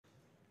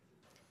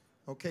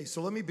Okay,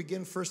 so let me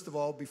begin first of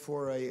all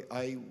before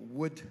I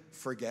would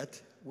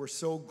forget. We're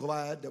so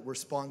glad that we're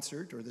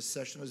sponsored, or this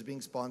session is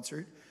being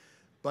sponsored,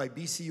 by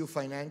BCU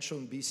Financial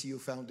and BCU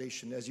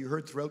Foundation. As you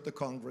heard throughout the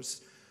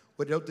Congress,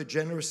 without the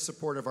generous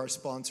support of our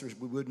sponsors,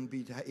 we wouldn't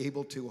be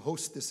able to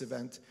host this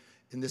event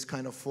in this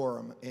kind of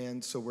forum.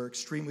 And so we're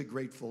extremely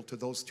grateful to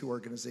those two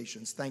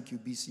organizations. Thank you,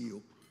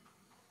 BCU.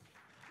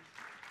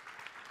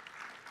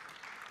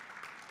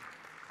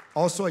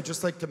 Also, I'd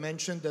just like to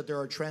mention that there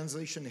are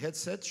translation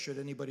headsets, should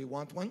anybody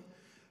want one.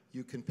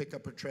 You can pick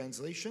up a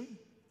translation.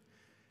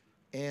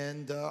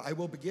 And I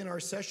will begin our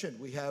session.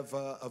 We have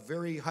a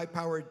very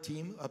high-powered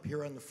team up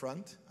here on the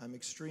front. I'm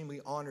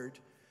extremely honored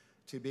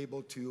to be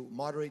able to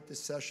moderate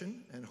this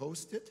session and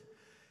host it.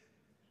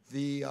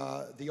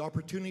 The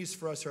opportunities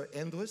for us are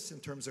endless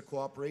in terms of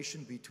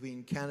cooperation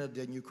between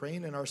Canada and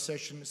Ukraine, and our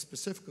session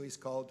specifically is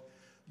called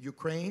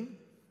Ukraine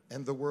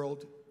and the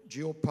World,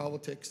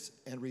 Geopolitics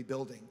and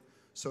Rebuilding.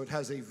 So it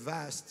has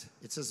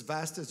it's as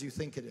vast as you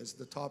think it is.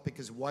 The topic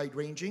is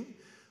wide-ranging.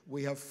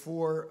 We have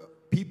 4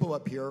 people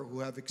up here who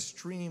have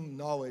extreme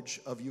knowledge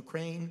of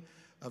Ukraine,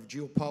 of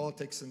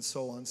geopolitics, and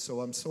so on.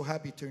 So I'm so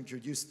happy to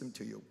introduce them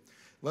to you.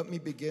 Let me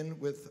begin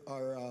with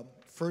our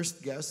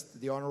first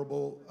guest, the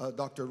Honourable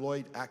Dr.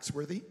 Lloyd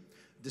Axworthy.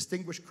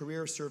 Distinguished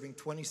career serving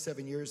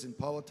 27 years in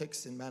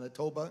politics in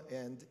Manitoba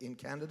and in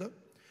Canada.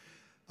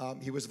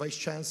 He was Vice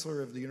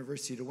Chancellor of the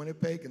University of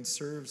Winnipeg and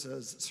served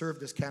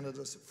as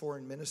Canada's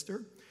Foreign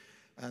Minister.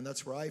 And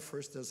that's where I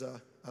first, as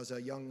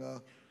a young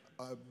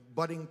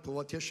budding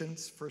politician,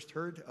 first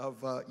heard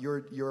of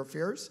your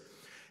affairs.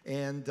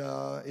 And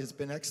has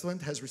been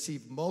excellent, has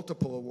received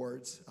multiple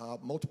awards,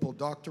 multiple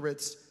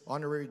doctorates,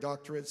 honorary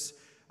doctorates,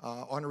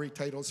 honorary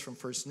titles from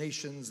First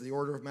Nations, the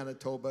Order of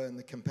Manitoba, and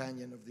the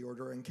Companion of the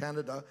Order in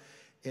Canada.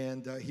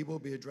 And he will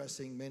be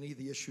addressing many of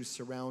the issues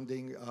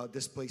surrounding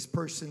displaced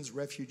persons,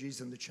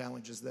 refugees, and the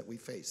challenges that we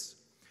face.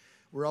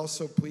 We're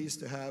also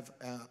pleased to have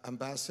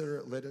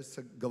Ambassador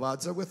Larisa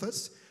Galadza with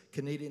us,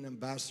 Canadian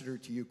Ambassador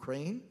to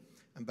Ukraine.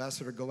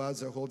 Ambassador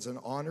Galadza holds an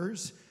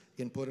honors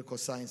in political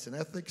science and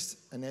ethics,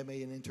 an MA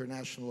in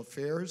international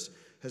affairs,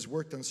 has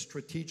worked on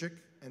strategic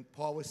and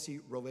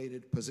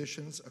policy-related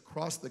positions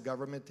across the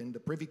government in the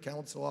Privy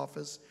Council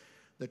Office,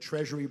 the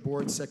Treasury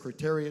Board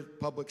Secretariat,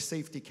 Public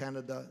Safety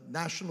Canada,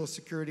 National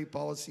Security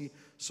Policy,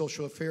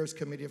 Social Affairs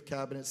Committee of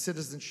Cabinet,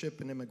 Citizenship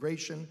and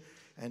Immigration,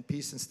 and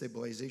Peace and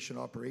Stabilization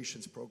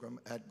Operations Program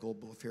at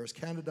Global Affairs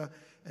Canada,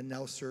 and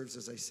now serves,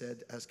 as I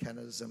said, as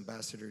Canada's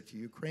ambassador to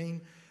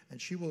Ukraine.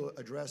 And she will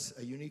address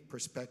a unique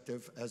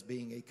perspective as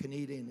being a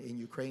Canadian in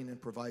Ukraine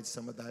and provide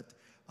some of that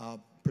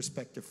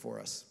perspective for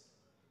us.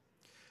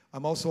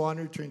 I'm also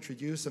honored to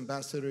introduce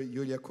Ambassador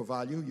Yuliya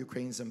Kovaliv,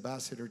 Ukraine's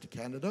ambassador to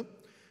Canada,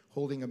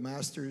 holding a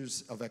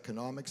Master's of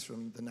Economics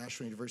from the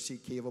National University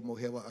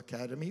Kyiv-Mohyla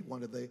Academy,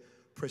 one of the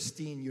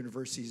pristine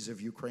universities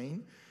of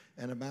Ukraine,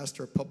 and a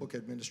Master of Public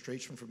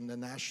Administration from the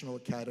National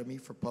Academy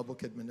for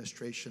Public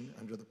Administration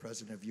under the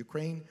President of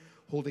Ukraine,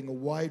 holding a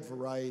wide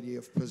variety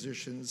of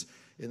positions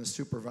in the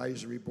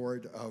Supervisory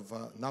Board of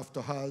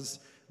Naftogaz,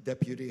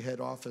 Deputy Head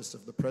Office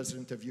of the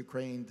President of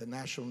Ukraine, the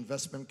National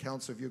Investment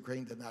Council of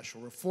Ukraine, the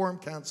National Reform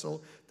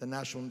Council, the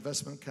National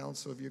Investment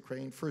Council of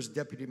Ukraine, First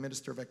Deputy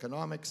Minister of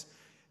Economics,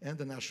 and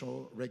the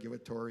National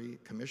Regulatory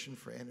Commission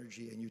for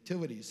Energy and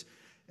Utilities.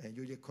 And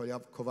Yuliya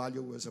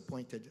Kovaliv was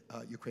appointed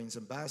Ukraine's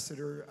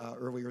ambassador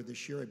earlier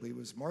this year, I believe it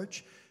was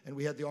March, and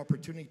we had the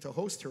opportunity to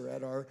host her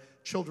at our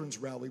children's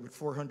rally with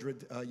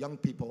 400 young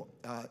people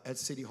at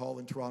City Hall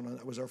in Toronto.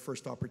 That was our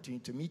first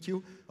opportunity to meet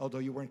you, although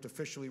you weren't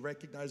officially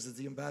recognized as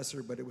the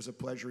ambassador, but it was a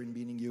pleasure in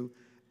meeting you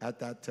at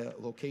that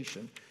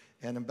location.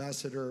 And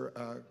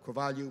Ambassador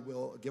Kovaliv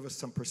will give us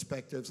some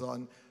perspectives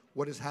on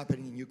what is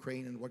happening in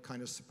Ukraine and what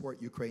kind of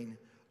support Ukraine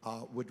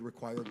would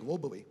require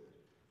globally.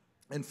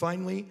 And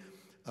finally,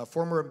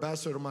 former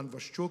Ambassador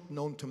Waschuk,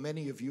 known to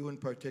many of you, in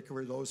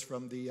particular those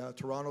from the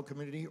Toronto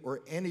community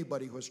or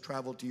anybody who has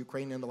traveled to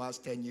Ukraine in the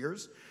last 10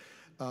 years,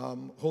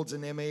 holds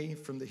an MA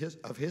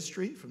of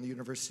History from the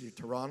University of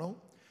Toronto.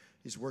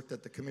 He's worked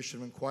at the Commission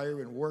of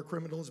Inquiry and War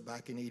Criminals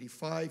back in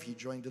 '85. He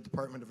joined the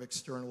Department of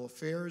External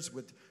Affairs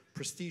with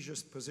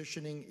prestigious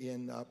positions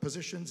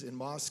in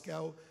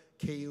Moscow,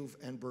 Kyiv,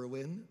 and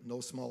Berlin,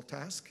 no small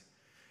task.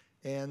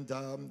 And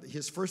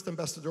his first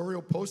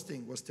ambassadorial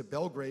posting was to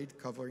Belgrade,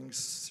 covering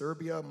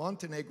Serbia,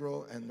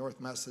 Montenegro, and North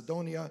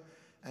Macedonia,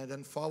 and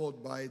then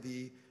followed by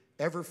the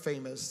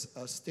ever-famous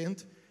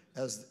stint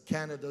as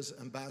Canada's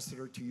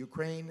ambassador to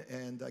Ukraine.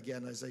 And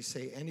again, as I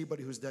say,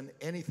 anybody who's done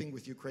anything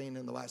with Ukraine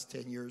in the last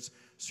 10 years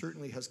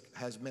certainly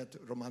has met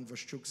Roman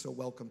Waschuk, so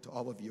welcome to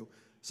all of you,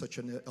 such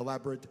an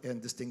elaborate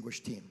and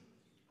distinguished team.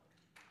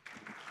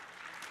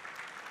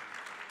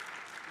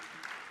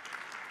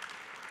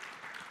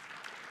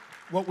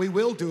 What we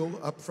will do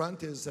up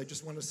front is, I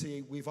just want to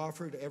say, we've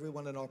offered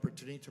everyone an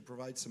opportunity to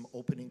provide some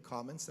opening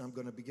comments. And I'm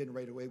going to begin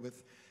right away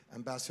with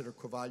Ambassador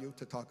Kovaliv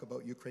to talk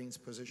about Ukraine's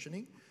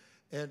positioning.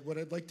 And what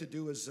I'd like to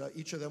do is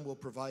each of them will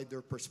provide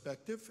their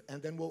perspective,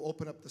 and then we'll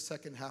open up the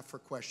second half for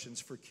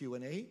questions for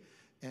Q&A.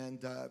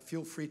 And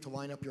feel free to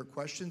line up your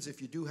questions.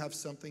 If you do have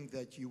something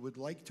that you would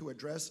like to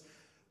address,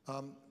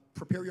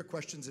 prepare your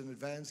questions in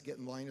advance, get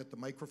in line at the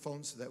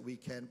microphone so that we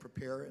can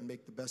prepare and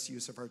make the best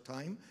use of our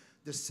time.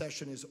 This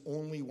session is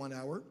only 1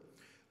 hour,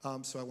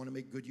 so I want to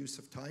make good use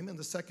of time. And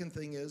the second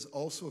thing is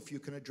also, if you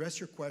can address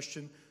your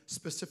question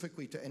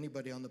specifically to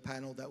anybody on the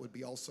panel, that would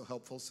be also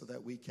helpful so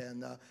that we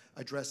can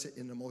address it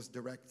in the most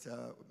direct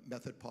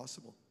method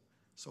possible.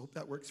 So I hope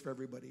that works for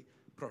everybody.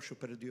 Proszę,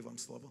 передаю вам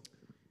слово.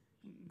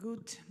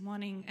 Good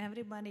morning,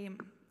 everybody,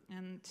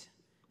 and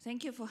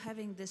thank you for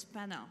having this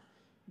panel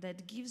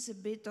that gives a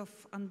bit of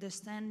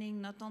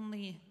understanding not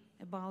only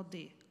about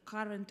the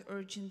current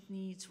urgent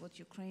needs, what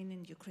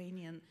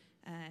Ukrainian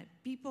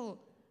people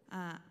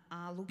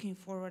are looking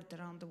forward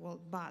around the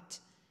world, but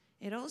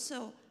it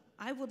also,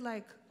 I would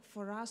like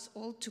for us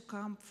all to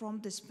come from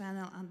this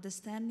panel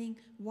understanding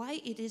why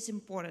it is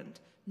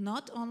important,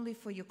 not only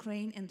for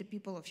Ukraine and the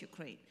people of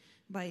Ukraine,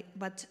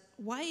 but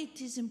why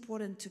it is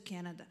important to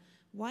Canada,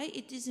 why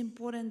it is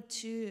important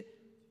to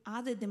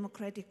other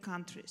democratic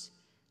countries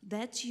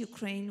that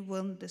Ukraine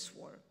won this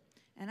war.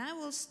 And I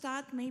will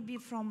start maybe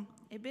from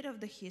a bit of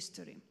the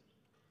history.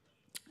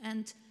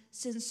 And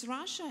since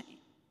Russia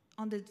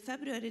on the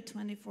February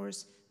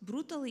 24th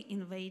brutally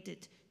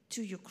invaded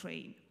to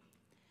Ukraine,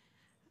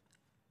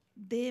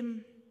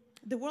 the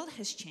world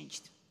has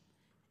changed.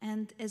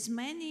 And as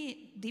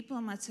many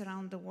diplomats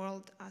around the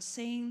world are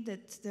saying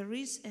that there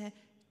is a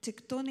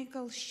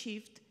tectonical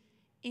shift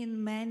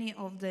in many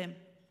of the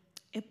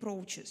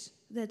approaches,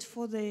 that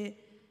for the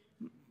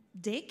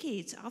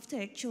decades after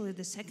actually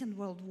the Second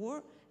World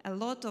War, a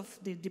lot of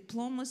the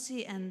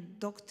diplomacy and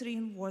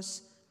doctrine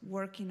was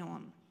working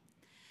on.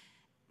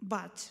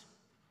 But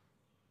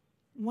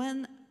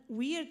when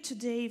we are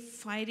today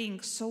fighting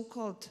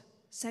so-called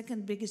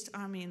second biggest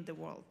army in the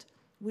world,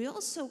 we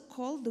also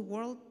call the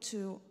world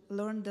to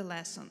learn the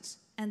lessons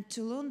and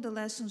to learn the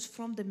lessons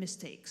from the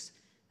mistakes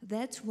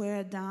that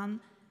were done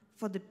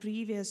for the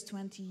previous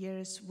 20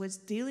 years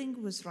with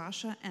dealing with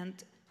Russia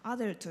and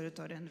other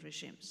authoritarian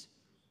regimes.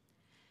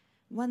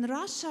 When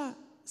Russia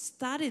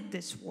started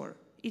this war,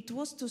 it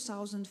was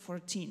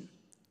 2014,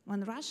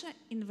 when Russia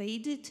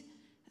invaded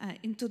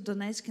into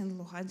Donetsk and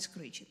Luhansk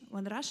region,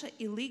 when Russia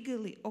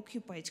illegally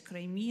occupied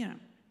Crimea.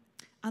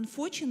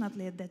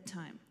 Unfortunately, at that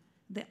time,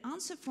 the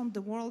answer from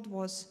the world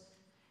was,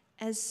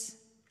 as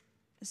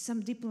some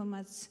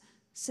diplomats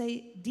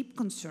say, deep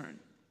concern.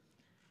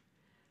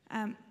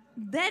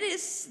 That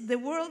is the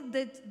word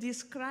that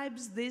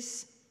describes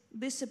this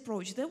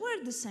approach. There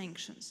were the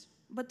sanctions,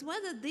 but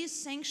whether these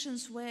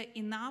sanctions were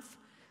enough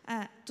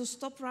to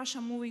stop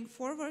Russia moving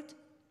forward,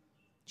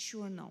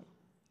 sure no.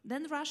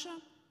 Then Russia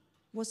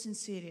was in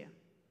Syria,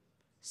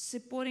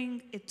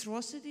 supporting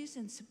atrocities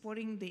and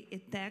supporting the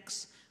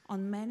attacks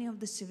on many of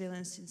the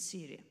civilians in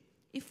Syria.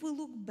 If we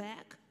look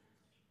back,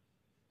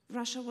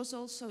 Russia was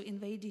also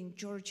invading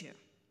Georgia.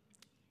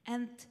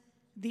 And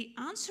the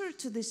answer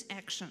to these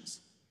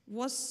actions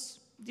was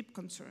deep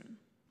concern.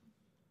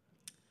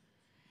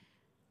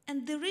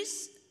 And there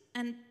is,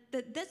 and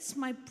that's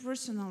my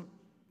personal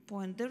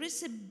point, there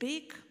is a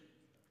big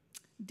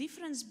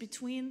difference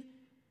between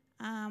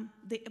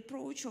the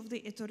approach of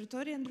the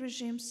authoritarian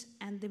regimes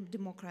and the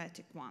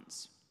democratic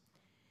ones.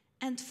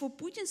 And for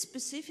Putin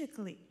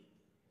specifically,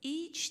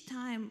 each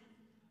time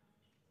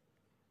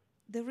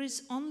there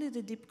is only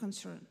the deep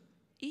concern.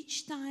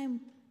 Each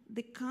time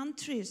the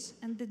countries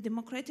and the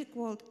democratic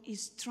world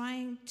is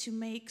trying to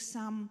make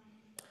some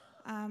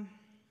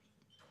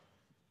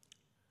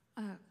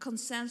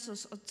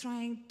consensus or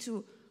trying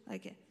to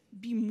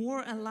be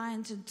more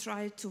aligned and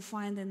try to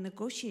find and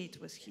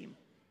negotiate with him,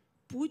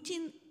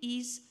 Putin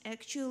is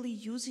actually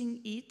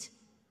using it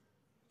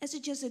as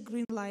just a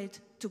green light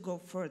to go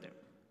further.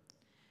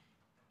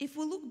 If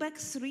we look back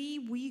 3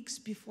 weeks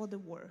before the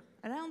war,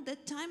 around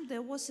that time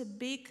there was a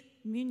big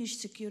Munich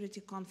Security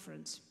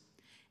Conference.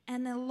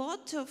 And a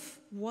lot of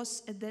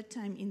was at that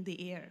time in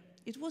the air.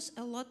 It was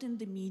a lot in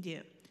the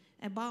media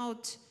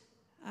about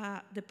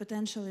the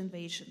potential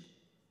invasion,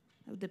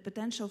 the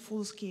potential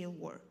full-scale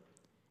war.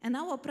 And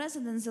our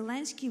President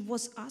Zelensky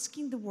was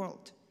asking the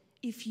world,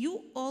 if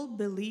you all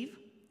believe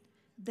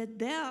that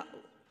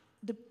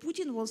the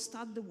Putin will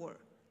start the war,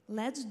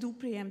 let's do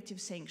preemptive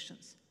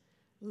sanctions.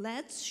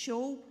 Let's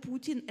show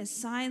Putin a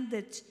sign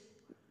that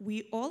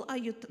we all are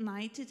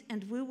united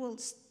and we will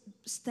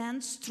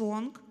stand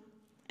strong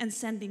and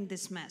sending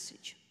this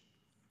message.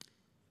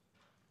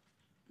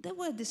 There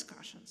were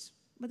discussions,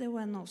 but there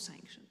were no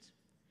sanctions.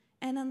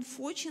 And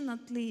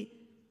unfortunately,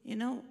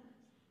 it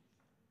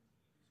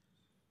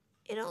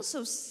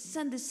also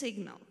sent a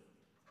signal.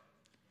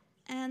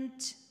 And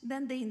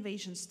then the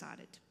invasion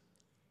started.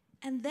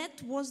 And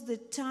that was the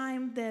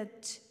time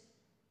that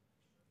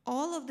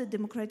all of the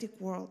democratic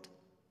world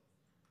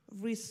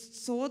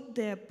rethought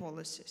their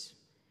policies.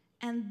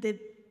 And the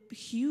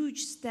huge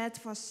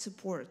steadfast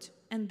support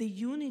and the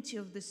unity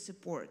of this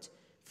support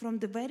from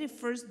the very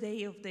first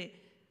day of the,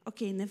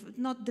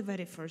 not the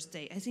very first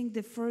day, I think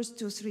the first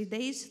 2 or 3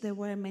 days, there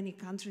were many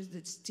countries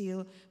that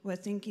still were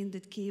thinking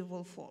that Kyiv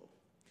will fall.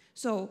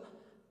 So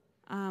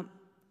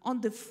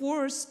on the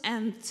fourth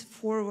and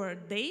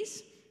forward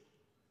days,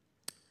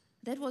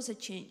 that was a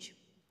change.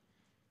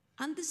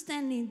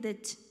 Understanding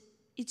that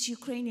it's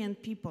Ukrainian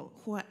people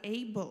who are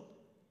able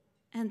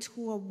and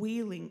who are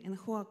willing and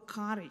who are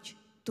courage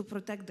to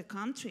protect the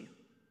country,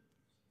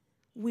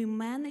 we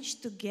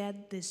managed to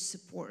get this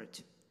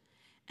support.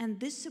 And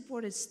this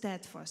support is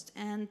steadfast.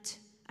 And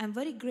I'm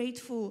very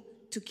grateful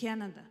to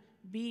Canada,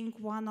 being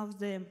one of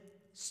the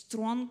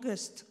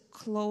strongest,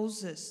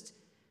 closest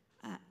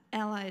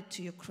ally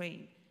to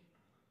Ukraine.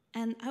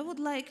 And I would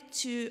like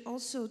to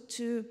also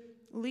to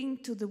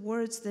link to the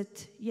words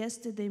that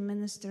yesterday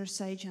Minister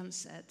Sajjan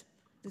said,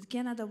 that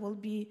Canada will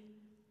be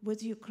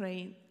with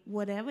Ukraine,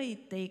 whatever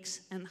it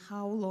takes and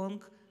how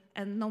long,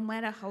 and no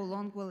matter how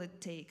long will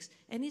it take.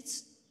 And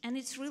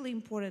it's really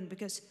important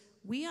because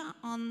we are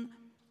on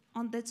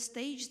that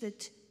stage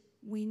that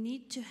we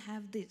need to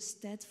have the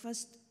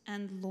steadfast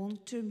and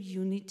long-term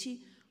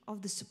unity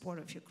of the support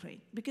of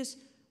Ukraine. Because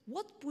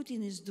what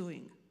Putin is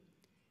doing,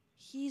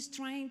 he is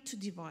trying to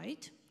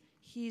divide,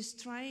 he is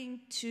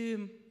trying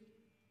to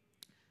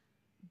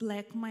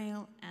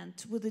blackmail, and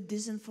with the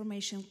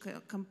disinformation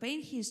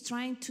campaign, he is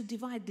trying to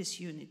divide this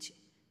unity.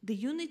 The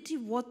unity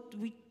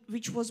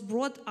which was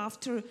brought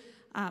after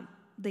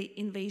the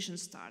invasion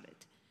started.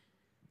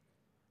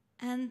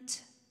 And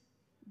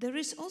there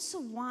is also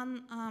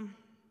one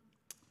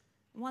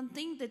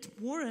thing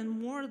that more and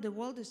more the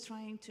world is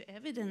trying to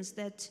evidence,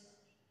 that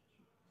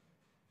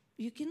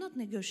you cannot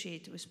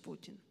negotiate with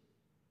Putin.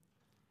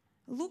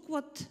 Look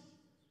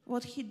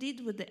what he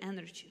did with the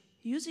energy,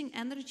 using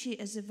energy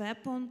as a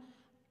weapon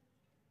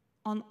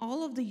on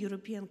all of the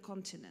European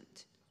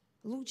continent.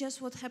 Look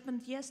just what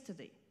happened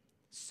yesterday.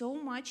 So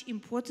much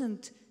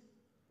important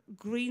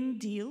Green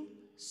Deal,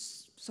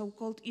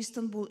 so-called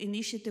Istanbul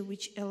Initiative,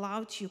 which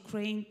allowed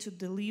Ukraine to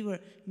deliver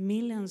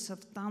millions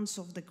of tons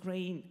of the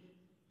grain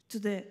to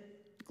the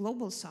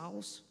global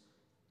south,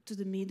 to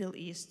the Middle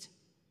East.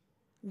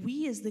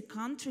 We as the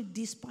country,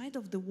 despite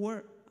of the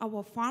war,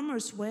 our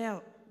farmers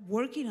were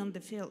working on the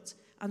fields.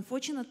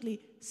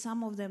 Unfortunately,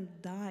 some of them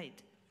died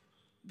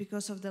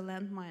because of the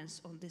landmines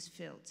on these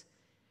fields.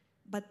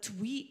 But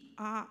we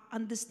are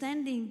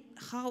understanding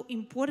how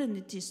important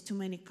it is to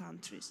many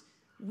countries.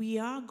 We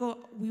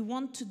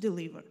want to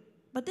deliver.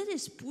 But that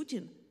is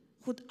Putin,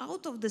 who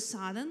out of the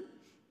sudden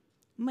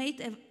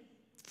made a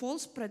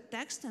false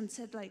pretext and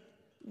said, like,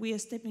 we are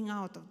stepping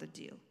out of the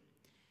deal.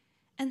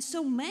 And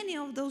so many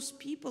of those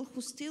people who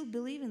still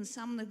believe in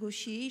some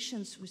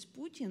negotiations with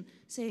Putin,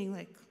 saying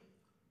like,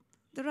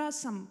 there are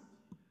some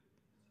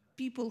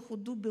people who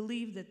do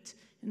believe that,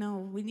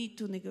 we need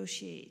to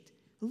negotiate.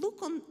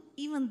 Look on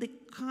even the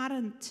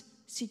current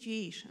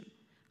situation.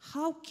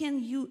 How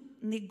can you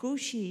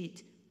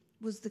negotiate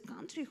with the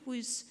country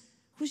who's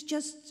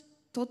just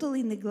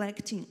totally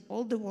neglecting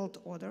all the world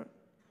order,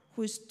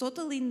 who is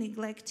totally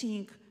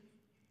neglecting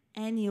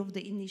any of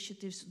the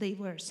initiatives they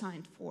were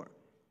signed for?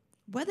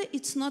 Whether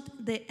it's not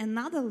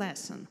another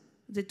lesson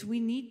that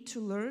we need to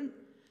learn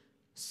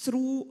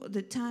through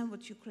the time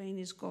what Ukraine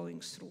is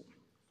going through.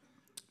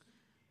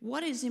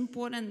 What is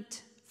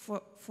important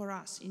for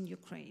us in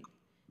Ukraine?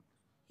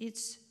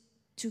 It's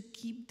to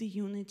keep the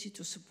unity,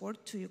 to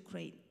support to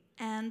Ukraine,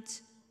 and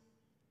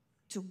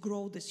to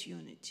grow this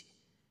unity.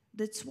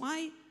 That's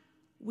why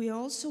we're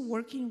also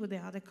working with the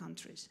other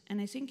countries.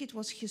 And I think it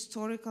was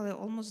historically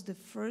almost the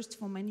first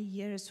for many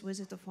years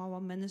visit of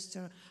our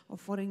Minister of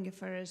Foreign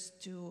Affairs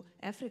to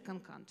African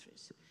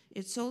countries.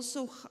 It's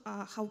also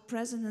how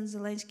President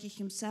Zelensky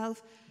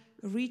himself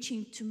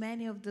reaching to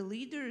many of the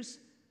leaders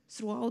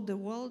throughout the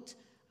world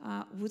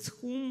with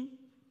whom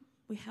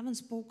we haven't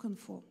spoken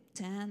for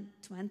 10,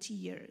 20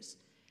 years.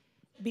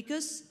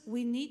 Because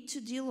we need to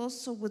deal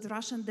also with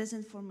Russian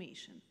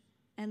disinformation.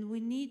 And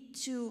we need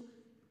to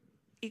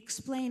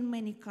explain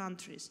many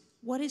countries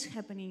what is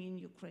happening in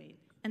Ukraine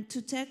and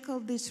to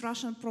tackle this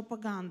Russian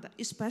propaganda,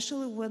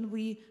 especially when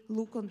we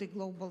look on the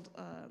global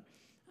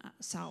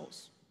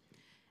south.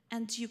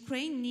 And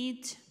Ukraine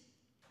needs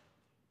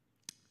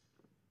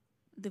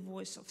the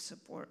voice of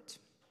support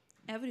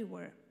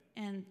everywhere,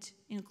 and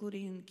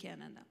including in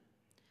Canada.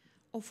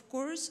 Of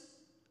course,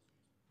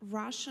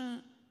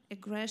 Russian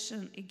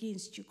aggression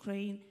against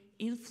Ukraine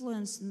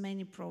influenced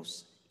many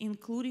processes,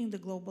 including the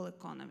global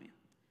economy.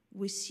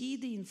 We see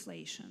the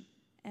inflation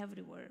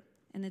everywhere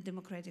in the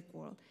democratic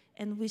world,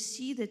 and we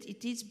see that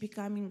it is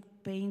becoming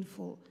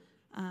painful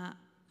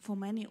for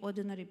many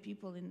ordinary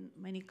people in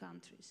many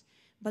countries.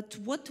 But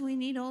what we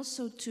need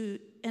also to,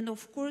 and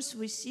of course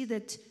we see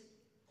that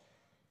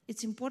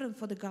it's important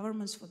for the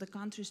governments, for the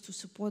countries to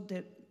support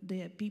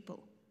their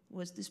people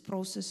with these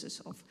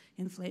processes of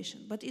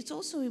inflation. But it's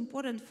also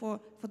important for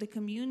the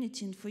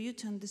community and for you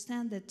to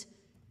understand that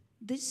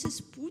this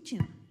is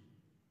Putin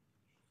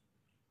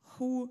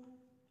who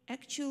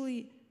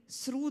actually,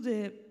 through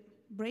the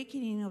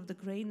breaking in of the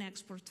grain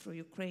export through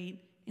Ukraine,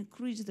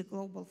 increased the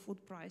global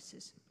food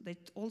prices.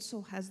 That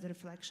also has the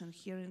reflection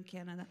here in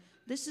Canada.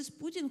 This is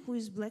Putin who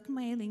is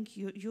blackmailing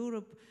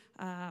Europe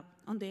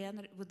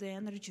with the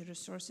energy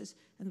resources,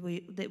 and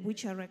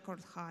which are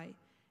record high.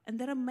 And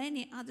there are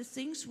many other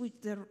things which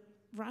the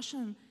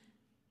Russian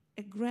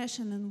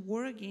aggression and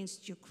war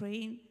against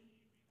Ukraine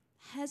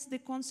has the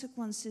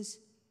consequences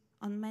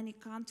on many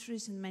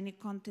countries and many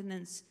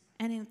continents,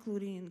 and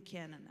including in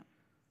Canada.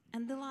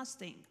 And the last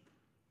thing,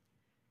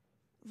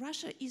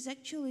 Russia is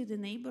actually the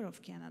neighbor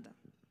of Canada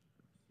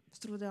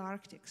through the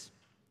Arctics.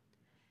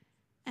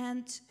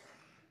 And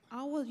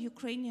our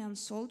Ukrainian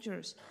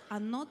soldiers are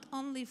not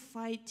only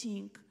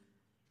fighting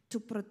to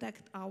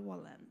protect our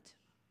land,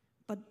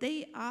 but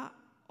they are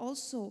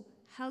also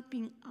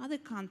helping other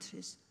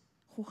countries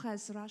who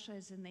has Russia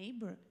as a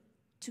neighbor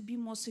to be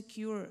more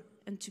secure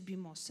and to be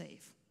more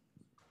safe.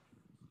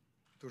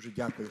 Дуже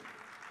дякую.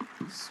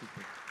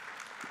 Super.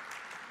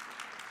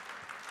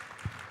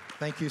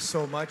 Thank you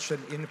so much,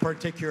 and in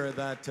particular,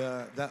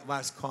 that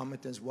last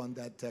comment is one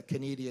that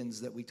Canadians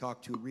that we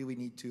talk to really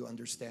need to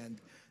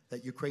understand,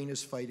 that Ukraine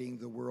is fighting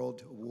the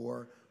world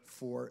war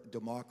for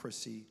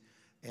democracy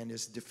and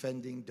is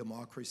defending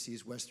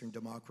democracies, Western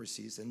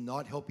democracies, and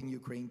not helping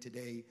Ukraine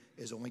today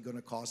is only going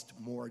to cost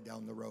more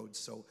down the road.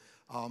 So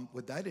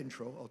with that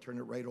intro, I'll turn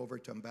it right over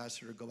to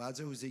Ambassador Galadza,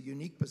 who's a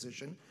unique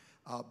position,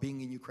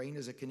 being in Ukraine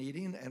as a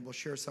Canadian, and will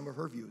share some of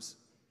her views.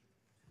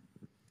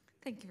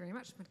 Thank you very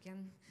much,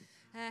 Markian.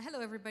 Hello,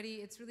 everybody.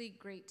 It's really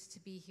great to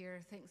be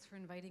here. Thanks for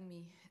inviting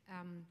me.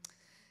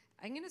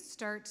 I'm going to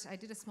start. I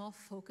did a small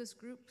focus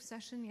group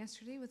session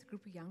yesterday with a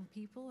group of young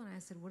people, and I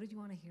said, what did you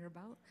want to hear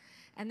about?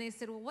 And they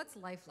said, well, what's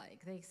life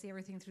like? They see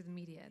everything through the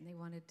media, and they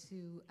wanted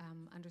to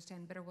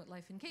understand better what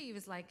life in Kyiv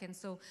is like. And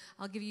so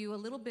I'll give you a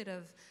little bit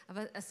of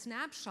a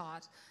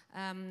snapshot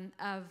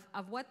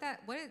of what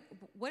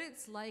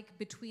it's like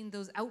between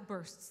those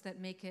outbursts that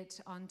make it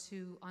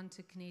onto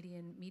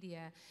Canadian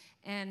media,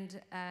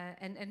 and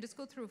just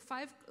go through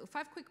five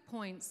quick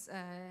points.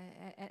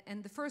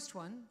 And the first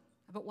one,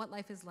 about what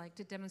life is like,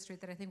 to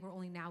demonstrate that I think we're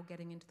only now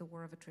getting into the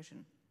war of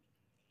attrition.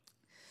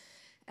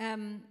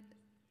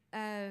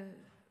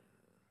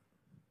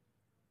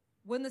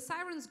 When the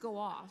sirens go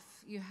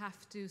off, you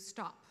have to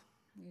stop,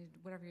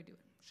 whatever you're doing,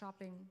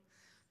 shopping,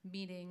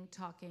 meeting,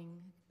 talking,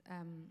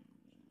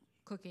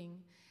 cooking,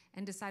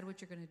 and decide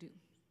what you're going to do.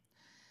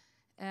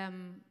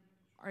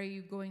 Are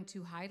you going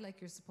to hide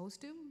like you're supposed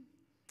to?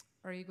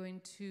 Are you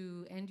going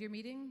to end your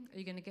meeting? Are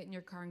you going to get in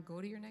your car and go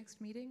to your next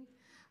meeting?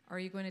 Are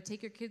you going to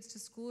take your kids to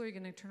school, or are you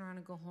going to turn around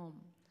and go home?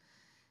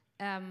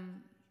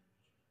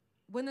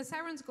 When the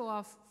sirens go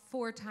off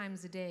 4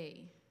 times a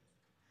day,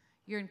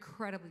 you're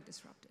incredibly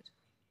disrupted.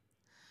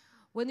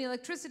 When the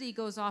electricity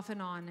goes off and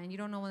on, and you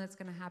don't know when that's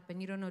going to happen,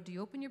 you don't know, do you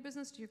open your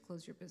business, do you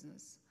close your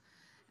business?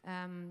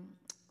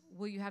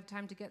 Will you have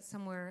time to get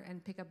somewhere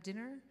and pick up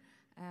dinner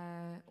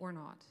or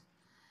not?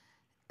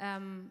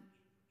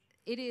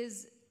 It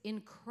is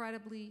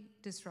incredibly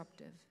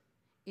disruptive.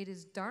 It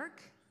is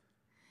dark.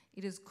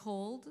 It is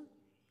cold,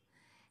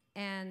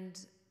 and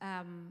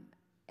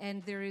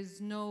there's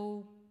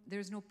no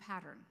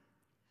pattern.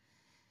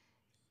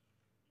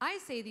 I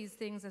say these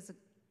things as a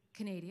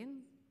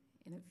Canadian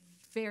in a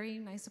very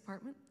nice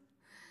apartment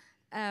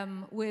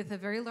with a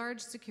very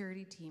large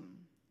security team,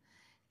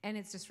 and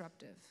it's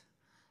disruptive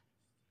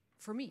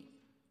for me.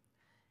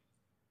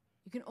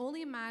 You can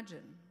only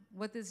imagine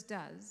what this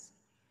does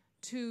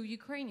to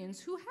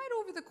Ukrainians who had,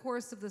 over the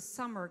course of the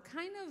summer,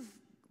 kind of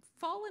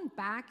fallen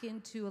back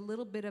into a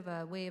little bit of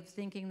a way of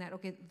thinking that,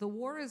 okay, the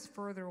war is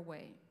further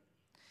away.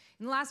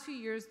 In the last few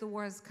years, the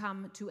war has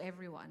come to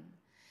everyone,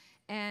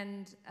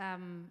 and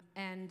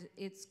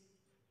it's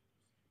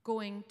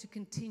going to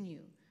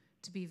continue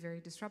to be very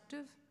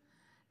disruptive,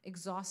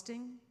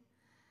 exhausting,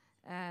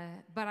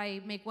 but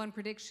I make one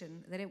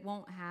prediction, that it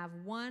won't have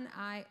one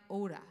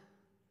iota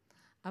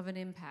of an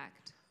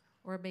impact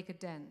or make a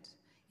dent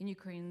in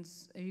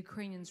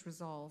Ukrainians'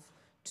 resolve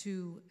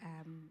to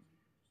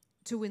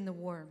win the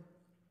war.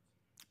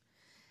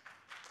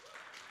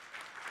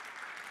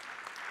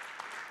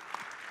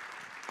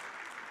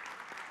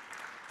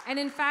 And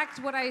in fact,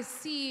 what I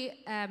see,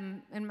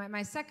 and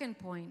my second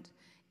point,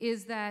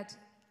 is that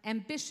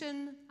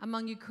ambition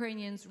among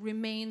Ukrainians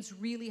remains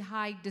really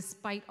high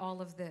despite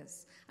all of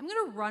this. I'm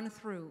going to run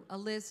through a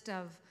list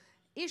of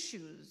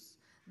issues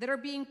that are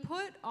being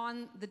put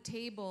on the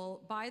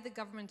table by the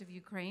government of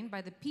Ukraine,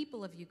 by the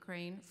people of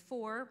Ukraine,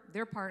 for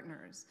their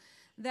partners,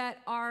 that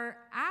are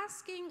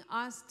asking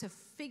us to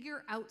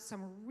figure out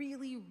some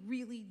really,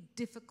 really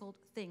difficult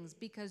things,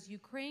 because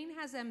Ukraine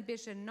has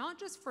ambition not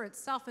just for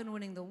itself in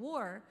winning the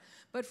war,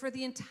 but for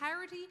the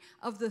entirety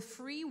of the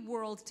free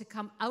world to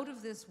come out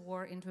of this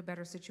war into a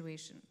better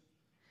situation.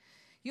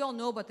 You all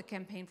know about the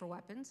campaign for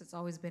weapons. It's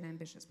always been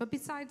ambitious. But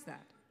besides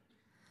that,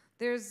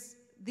 there's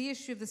the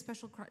issue of the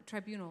special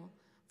tribunal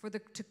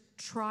to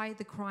try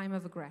the crime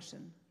of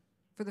aggression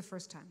for the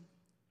first time.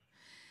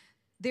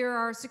 There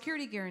are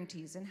security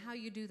guarantees and how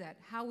you do that,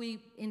 how we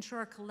ensure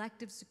our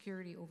collective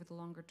security over the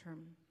longer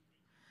term.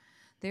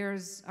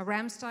 There's a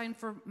Ramstein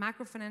for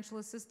macro-financial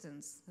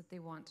assistance that they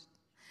want.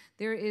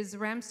 There is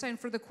Ramstein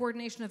for the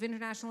coordination of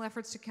international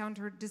efforts to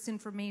counter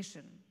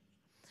disinformation.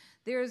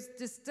 There's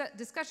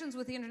discussions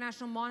with the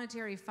International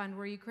Monetary Fund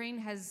where Ukraine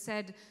has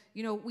said,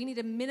 you know, we need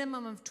a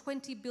minimum of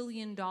 $20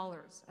 billion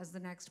as the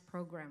next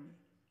program.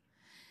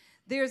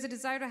 There's a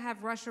desire to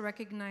have Russia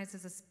recognized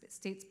as a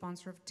state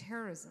sponsor of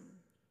terrorism.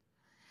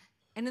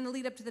 And in the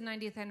lead up to the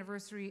 90th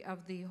anniversary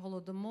of the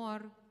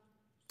Holodomor,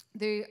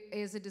 there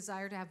is a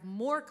desire to have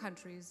more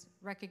countries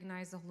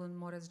recognize the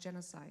Holodomor as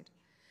genocide.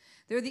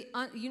 There are the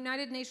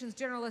United Nations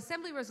General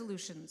Assembly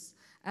resolutions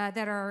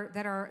that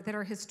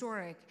are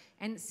historic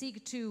and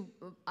seek to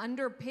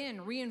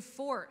underpin,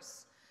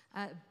 reinforce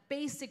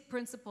basic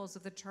principles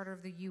of the Charter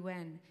of the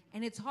UN.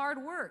 And it's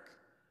hard work.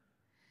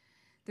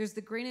 There's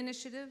the Grain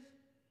Initiative.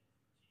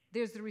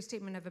 There's the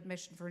restatement of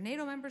admission for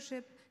NATO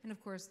membership, and of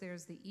course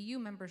there's the EU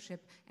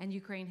membership, and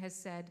Ukraine has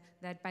said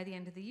that by the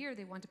end of the year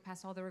they want to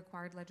pass all the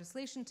required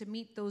legislation to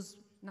meet those,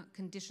 not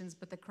conditions,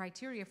 but the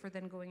criteria for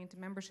then going into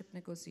membership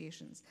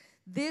negotiations.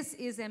 This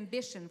is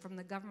ambition from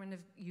the government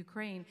of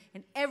Ukraine,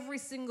 and every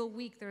single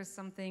week there is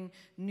something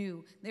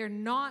new. They're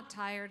not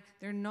tired,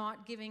 they're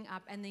not giving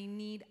up, and they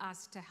need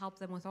us to help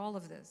them with all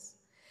of this.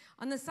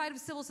 On the side of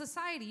civil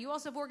society, you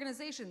also have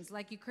organizations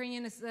like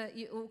Ukrainska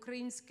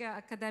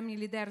Akademia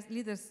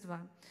Liderstva,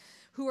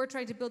 who are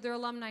trying to build their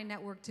alumni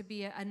network to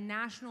be a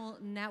national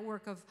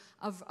network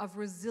of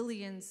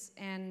resilience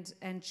and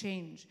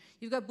change.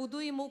 You've got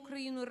Budujemo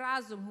Ukrainu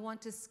Razum, who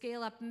want to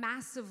scale up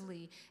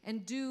massively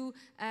and do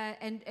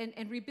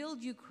and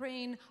rebuild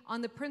Ukraine on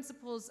the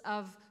principles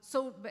of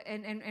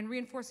and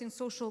reinforcing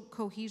social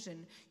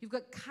cohesion. You've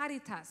got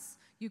Caritas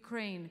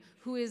Ukraine,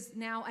 who is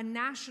now a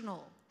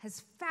national,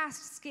 has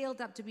fast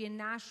scaled up to be a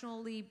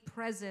nationally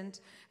present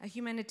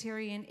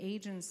humanitarian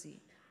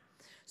agency.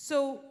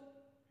 So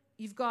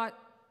you've got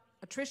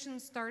attrition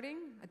starting,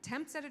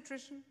 attempts at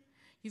attrition.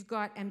 You've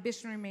got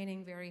ambition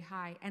remaining very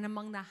high. And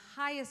among the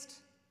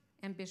highest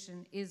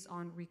ambition is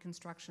on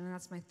reconstruction. And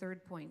that's my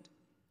third point.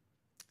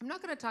 I'm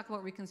not going to talk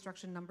about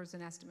reconstruction numbers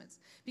and estimates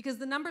because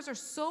the numbers are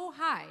so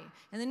high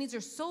and the needs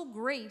are so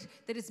great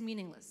that it's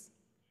meaningless.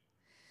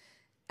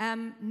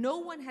 No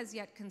one has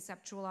yet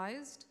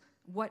conceptualized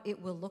what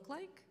it will look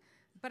like,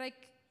 but I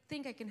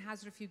think I can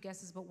hazard a few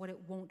guesses about what it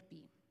won't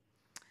be.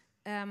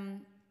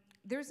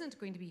 There isn't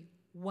going to be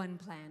one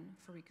plan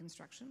for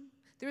reconstruction.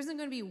 There isn't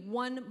going to be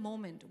one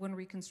moment when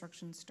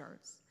reconstruction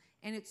starts.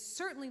 And it's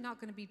certainly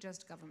not going to be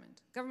just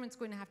government. Government's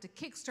going to have to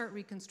kickstart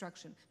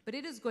reconstruction, but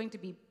it is going to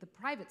be the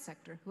private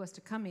sector who has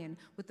to come in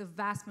with the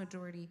vast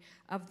majority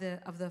of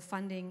the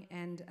funding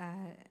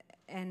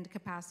and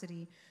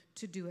capacity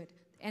to do it,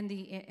 and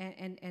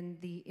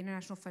the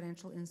international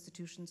financial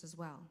institutions as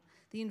well.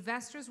 The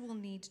investors will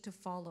need to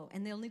follow,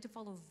 and they'll need to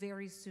follow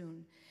very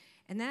soon.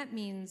 And that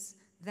means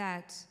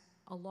that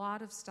a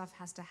lot of stuff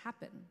has to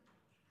happen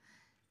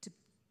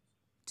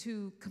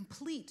to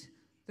complete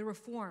the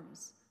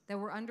reforms that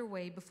were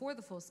underway before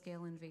the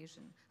full-scale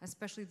invasion,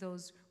 especially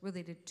those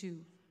related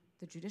to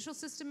the judicial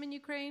system in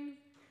Ukraine,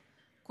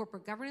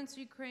 corporate governance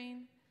in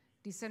Ukraine,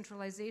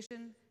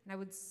 decentralization, and I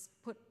would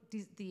put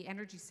the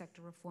energy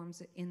sector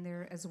reforms in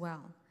there as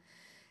well.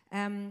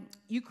 The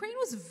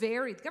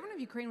government of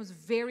Ukraine was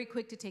very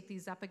quick to take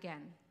these up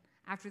again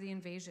after the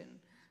invasion.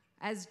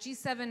 As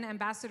G7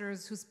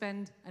 ambassadors who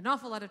spend an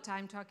awful lot of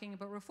time talking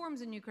about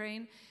reforms in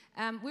Ukraine,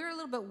 we were a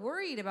little bit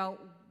worried about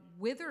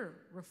whether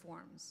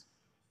reforms.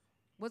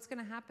 What's going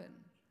to happen?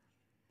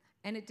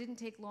 And it didn't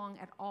take long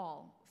at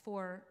all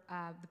for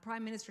the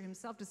Prime Minister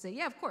himself to say,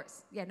 yeah, of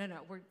course. Yeah, no,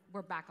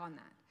 we're back on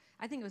that.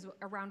 I think it was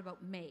around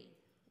about May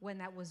when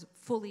that was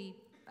fully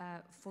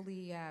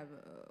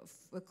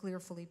clear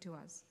to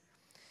us.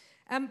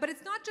 But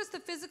it's not just the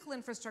physical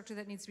infrastructure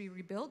that needs to be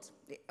rebuilt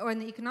or in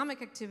the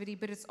economic activity,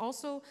 but it's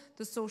also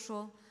the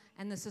social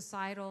and the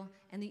societal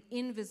and the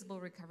invisible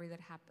recovery that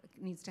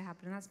needs to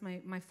happen. And that's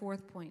my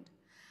fourth point.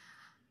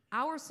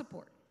 Our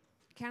support,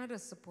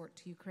 Canada's support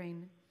to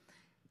Ukraine,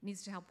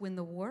 needs to help win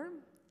the war,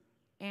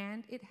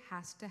 and it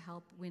has to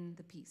help win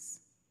the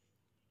peace.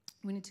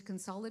 We need to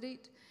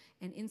consolidate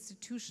and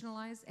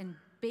institutionalize and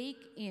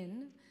bake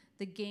in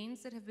the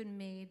gains that have been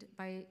made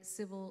by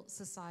civil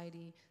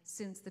society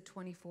since the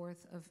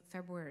 24th of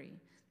February.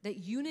 That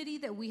unity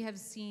that we have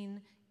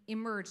seen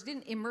emerge,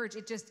 didn't emerge,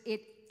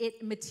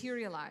 it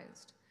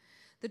materialized.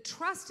 The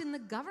trust in the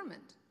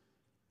government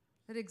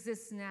that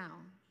exists now,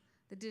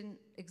 that didn't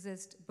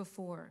exist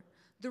before.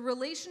 The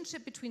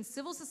relationship between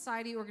civil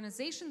society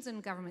organizations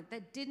and government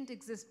that didn't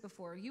exist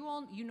before. You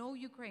know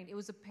Ukraine,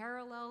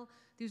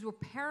 these were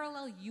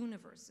parallel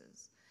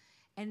universes.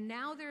 And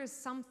now there is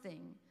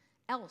something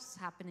else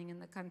happening in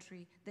the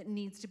country that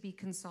needs to be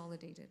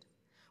consolidated.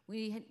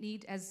 We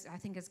need, I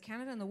think as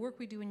Canada and the work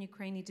we do in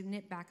Ukraine, need to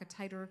knit back a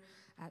tighter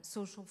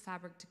social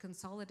fabric to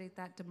consolidate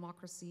that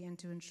democracy and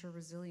to ensure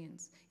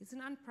resilience. It's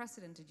an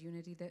unprecedented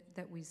unity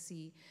that we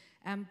see.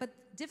 But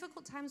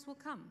difficult times will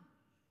come.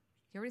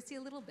 You already see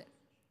a little bit.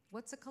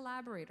 What's a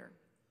collaborator?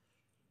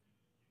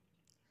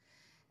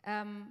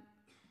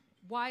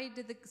 Why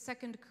did the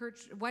second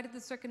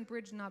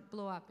bridge not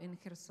blow up in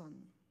Kherson?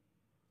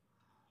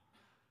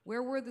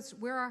 Where were the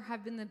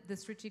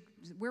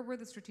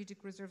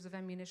strategic reserves of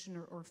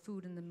ammunition or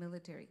food in the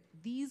military?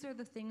 These are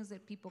the things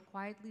that people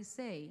quietly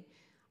say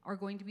are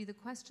going to be the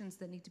questions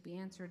that need to be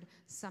answered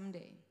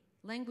someday.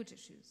 Language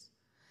issues.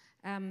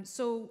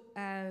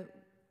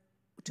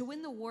 To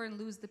win the war and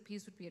lose the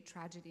peace would be a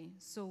tragedy.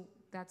 So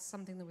that's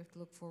something that we have to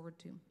look forward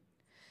to.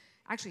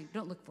 Actually,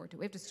 don't look forward to it.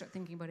 We have to start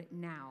thinking about it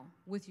now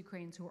with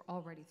Ukrainians who are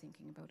already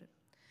thinking about it.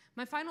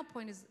 My final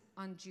point is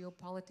on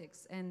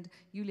geopolitics, and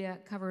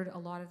Yuliya covered a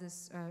lot of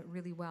this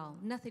really well.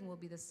 Nothing will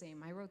be the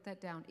same. I wrote that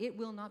down. It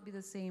will not be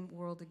the same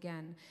world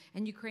again.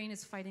 And Ukraine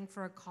is fighting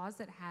for a cause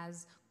that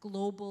has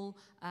global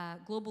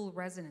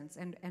resonance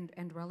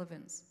and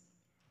relevance.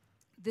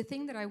 The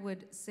thing that I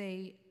would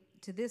say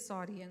to this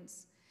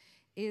audience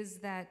is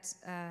that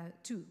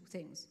two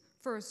things.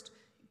 First,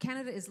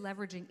 Canada is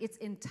leveraging its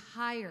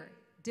entire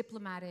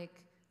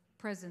diplomatic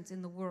presence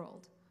in the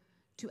world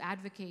to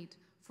advocate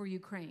for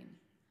Ukraine.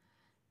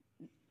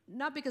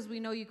 Not because we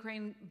know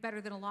Ukraine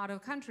better than a lot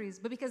of countries,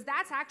 but because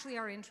that's actually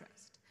our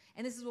interest.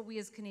 And this is what we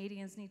as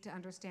Canadians need to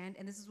understand,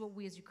 and this is what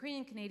we as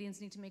Ukrainian Canadians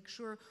need to make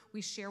sure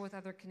we share with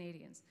other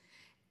Canadians.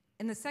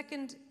 And the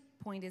second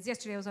point is,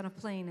 yesterday I was on a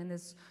plane, and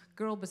this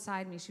girl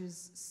beside me, she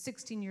was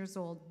 16 years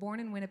old, born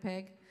in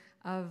Winnipeg,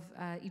 of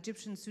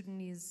Egyptian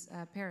Sudanese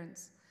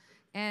parents.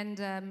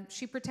 And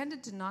she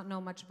pretended to not know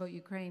much about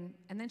Ukraine,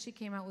 and then she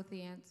came out with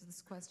the answer to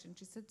this question.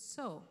 She said,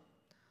 so,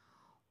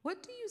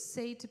 what do you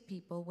say to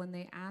people when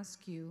they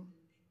ask you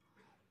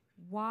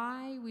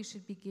why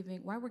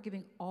we're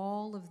giving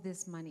all of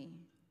this money,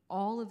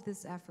 all of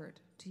this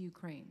effort to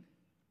Ukraine?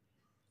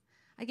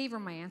 I gave her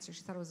my answer.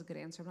 She thought it was a good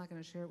answer. I'm not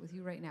going to share it with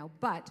you right now.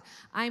 But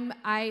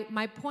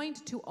my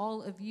point to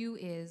all of you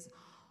is,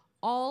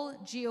 all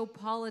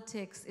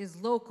geopolitics is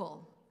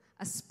local,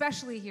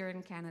 especially here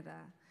in Canada.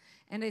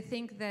 And I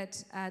think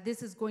that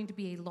this is going to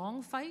be a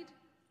long fight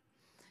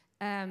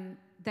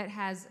that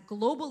has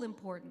global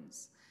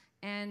importance.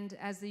 And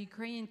as the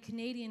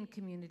Ukrainian-Canadian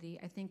community,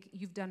 I think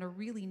you've done a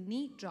really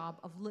neat job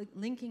of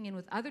linking in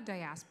with other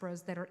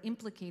diasporas that are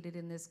implicated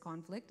in this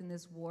conflict, in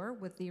this war,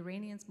 with the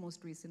Iranians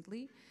most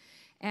recently.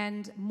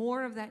 And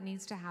more of that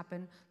needs to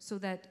happen so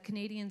that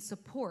Canadian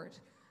support,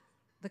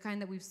 the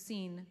kind that we've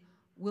seen,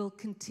 will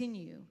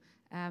continue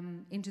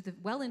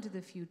well into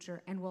the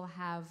future, and will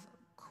have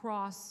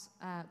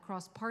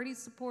cross-party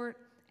support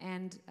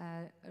and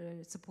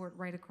support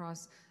right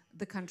across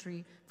the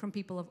country from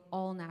people of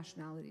all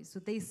nationalities. So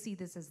they see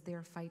this as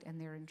their fight and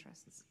their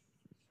interests.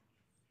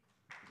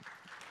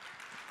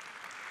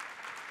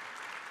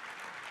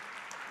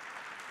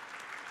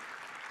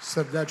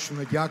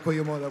 Сердечно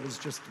дякуємо. That was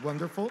just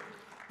wonderful.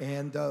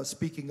 And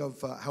speaking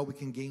of how we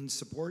can gain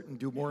support and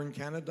do more in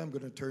Canada, I'm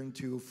going to turn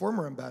to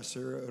former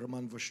Ambassador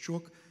Roman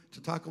Waschuk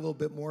to talk a little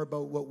bit more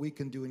about what we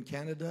can do in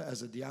Canada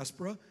as a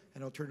diaspora.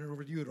 And I'll turn it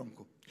over to you,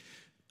 Romko.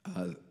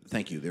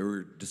 Thank you. There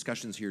were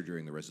discussions here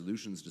during the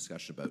resolutions,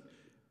 discussion about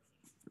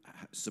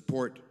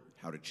support,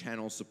 how to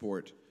channel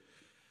support.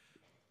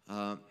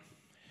 I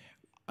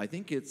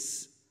think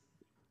it's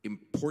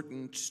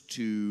important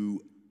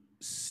to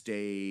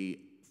stay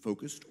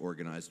focused,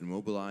 organized, and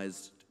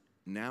mobilized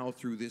now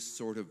through this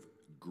sort of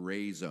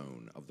gray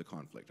zone of the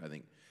conflict. I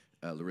think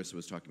Larisa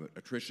was talking about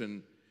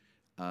attrition.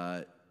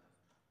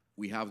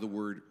 We have the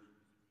word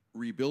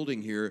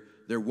rebuilding here.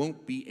 There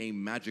won't be a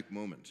magic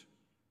moment,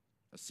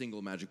 a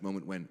single magic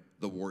moment when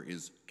the war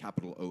is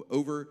capital O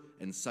over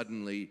and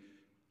suddenly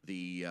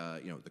the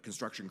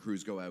construction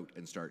crews go out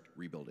and start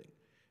rebuilding.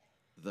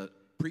 The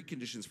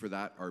preconditions for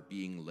that are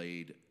being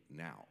laid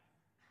now.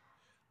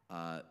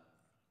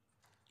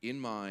 In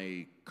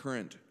my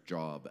current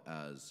job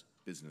as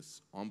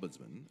business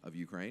ombudsman of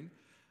Ukraine,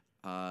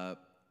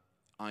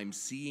 I'm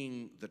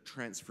seeing the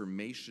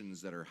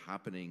transformations that are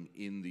happening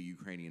in the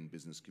Ukrainian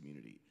business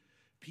community.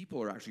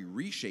 People are actually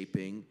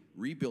reshaping,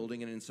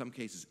 rebuilding, and in some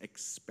cases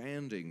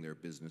expanding their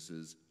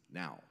businesses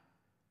now.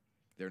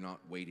 They're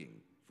not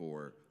waiting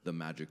for the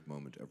magic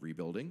moment of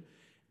rebuilding.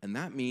 And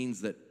that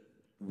means that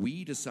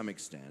we, to some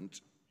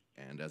extent,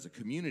 and as a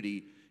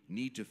community,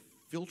 need to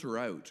filter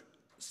out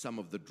some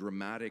of the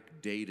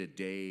dramatic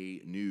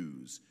day-to-day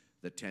news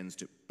that tends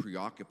to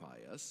preoccupy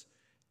us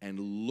and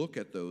look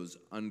at those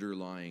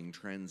underlying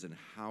trends and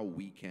how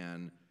we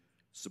can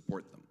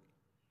support them.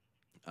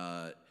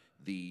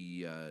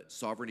 The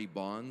sovereignty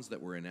bonds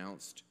that were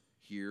announced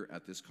here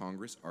at this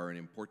Congress are an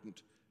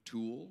important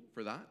tool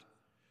for that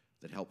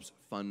helps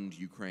fund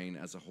Ukraine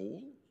as a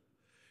whole,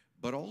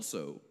 but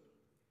also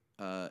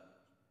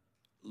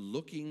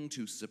looking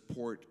to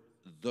support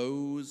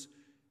those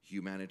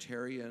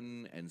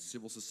humanitarian and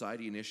civil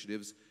society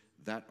initiatives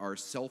that are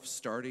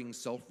self-starting,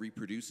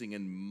 self-reproducing,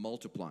 and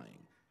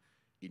multiplying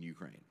in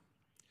Ukraine.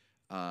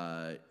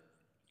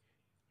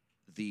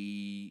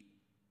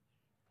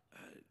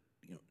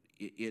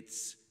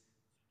 It's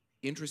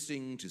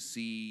interesting to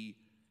see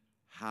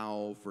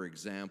how, for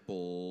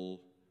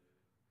example,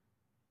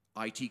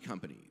 IT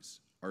companies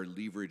are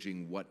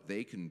leveraging what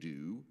they can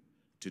do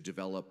to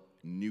develop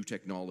new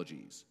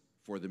technologies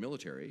for the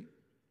military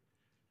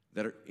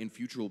that in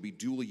future will be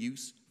dual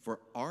use for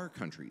our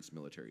country's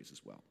militaries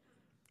as well.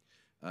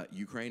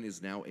 Ukraine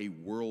is now a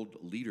world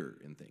leader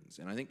in things.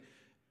 And I think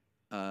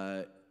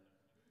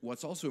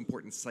what's also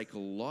important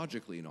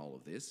psychologically in all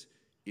of this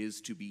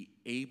is to be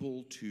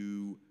able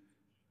to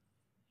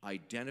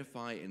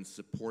identify and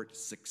support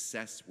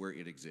success where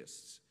it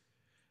exists.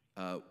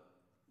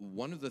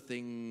 One of the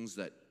things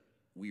that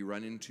we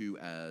run into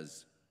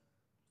as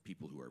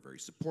people who are very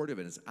supportive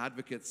and as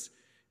advocates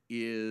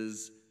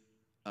is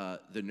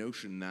the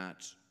notion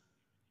that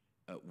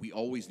we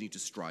always need to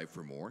strive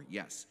for more,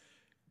 yes,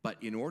 but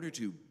in order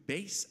to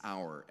base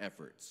our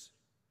efforts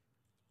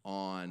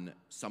on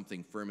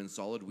something firm and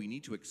solid, we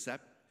need to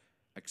accept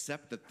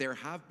that there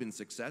have been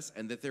success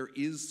and that there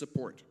is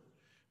support.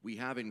 We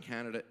have in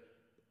Canada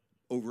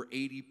over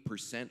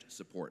 80%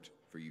 support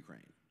for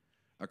Ukraine.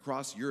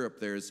 Across Europe,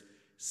 there's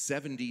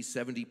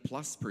 70+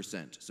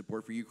 %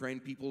 support for Ukraine.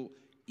 People,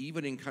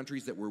 even in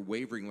countries that were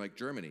wavering like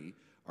Germany,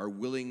 are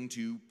willing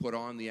to put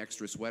on the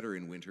extra sweater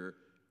in winter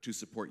to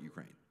support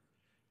Ukraine.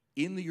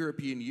 In the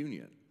European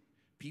Union,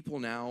 people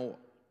now,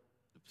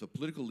 the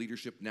political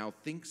leadership now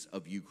thinks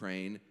of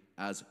Ukraine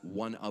as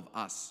one of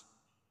us.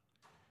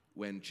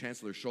 When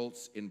Chancellor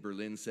Scholz in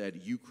Berlin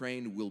said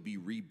Ukraine will be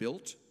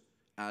rebuilt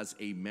as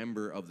a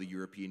member of the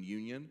European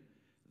Union,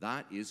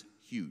 that is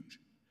huge.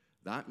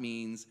 That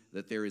means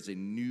that there is a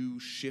new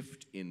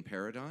shift in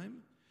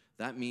paradigm.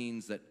 That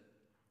means that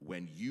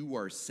when you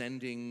are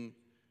sending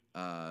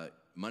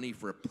money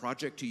for a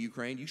project to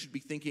Ukraine, you should be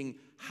thinking,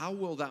 how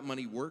will that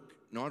money work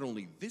not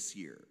only this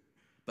year,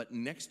 but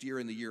next year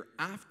and the year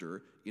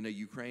after in a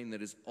Ukraine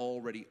that is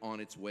already on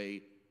its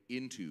way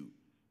into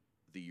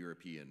the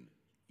European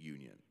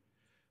Union.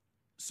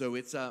 So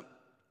it's a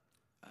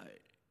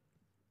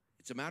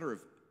matter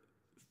of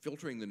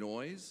filtering the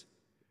noise,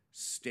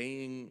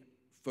 staying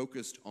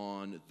focused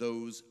on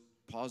those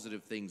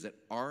positive things that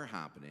are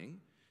happening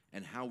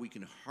and how we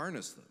can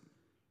harness them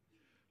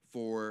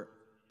for,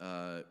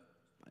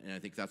 and I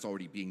think that's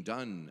already being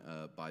done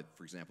by,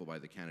 for example, by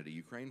the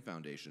Canada-Ukraine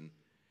Foundation,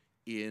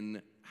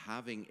 in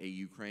having a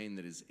Ukraine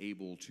that is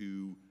able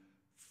to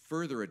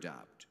further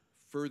adapt,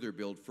 further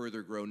build,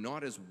 further grow,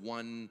 not as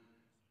one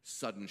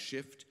sudden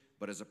shift,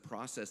 but as a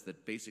process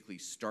that basically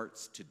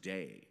starts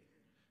today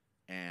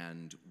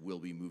and will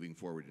be moving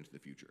forward into the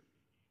future.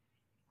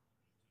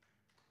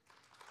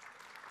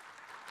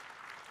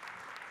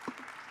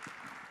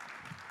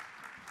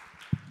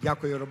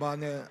 Дякую,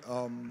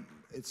 Романе.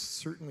 It's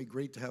certainly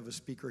great to have a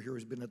speaker here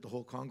who's been at the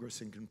whole Congress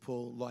and can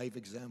pull live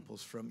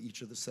examples from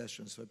each of the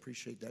sessions, so I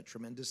appreciate that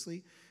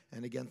tremendously.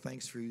 And again,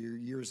 thanks for your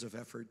years of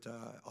effort.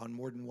 On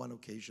more than one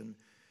occasion,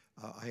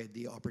 I had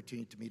the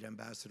opportunity to meet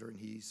Ambassador, and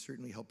he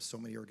certainly helped so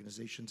many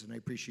organizations, and I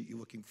appreciate you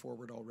looking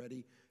forward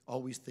already,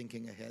 always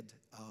thinking ahead,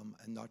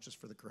 and not just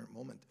for the current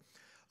moment.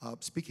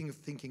 Speaking of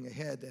thinking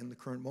ahead and the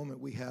current moment,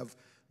 we have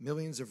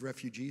millions of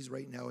refugees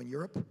right now in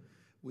Europe.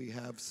 We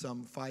have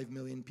some 5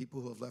 million people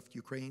who have left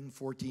Ukraine,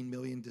 14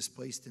 million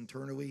displaced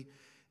internally.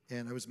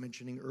 And I was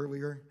mentioning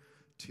earlier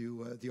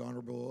to the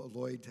Honourable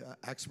Lloyd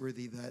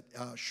Axworthy that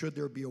should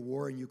there be a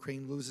war and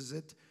Ukraine loses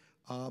it,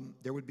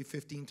 there would be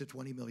 15 to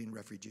 20 million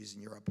refugees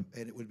in Europe,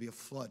 and it would be a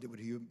flood. It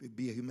would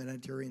be a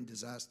humanitarian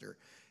disaster.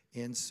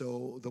 And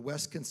so the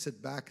West can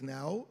sit back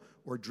now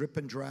or drip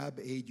and drab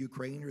aid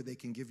Ukraine, or they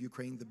can give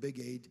Ukraine the big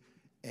aid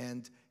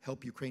and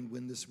help Ukraine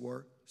win this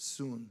war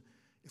soon.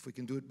 If we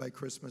can do it by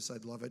Christmas,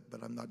 I'd love it,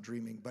 but I'm not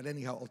dreaming. But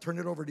anyhow, I'll turn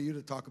it over to you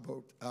to talk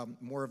about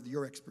more of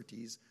your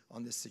expertise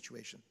on this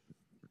situation.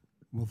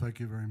 Well,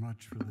 thank you very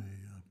much for the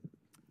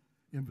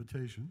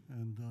invitation.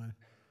 And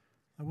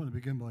I want to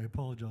begin by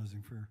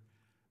apologizing for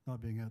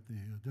not being at the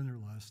dinner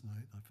last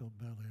night. I felt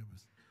badly. I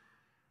was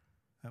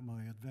at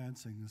my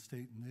advancing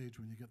state and age.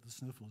 When you get the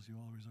sniffles, you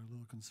always are a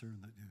little concerned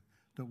that you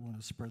don't want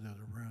to spread that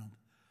around.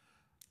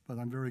 But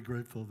I'm very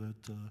grateful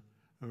that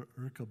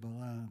Erika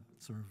Balan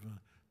sort of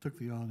took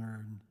the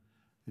honor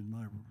in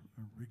my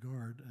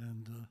regard,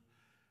 and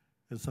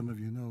as some of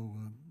you know,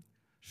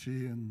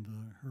 she and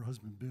her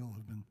husband Bill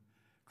have been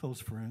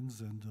close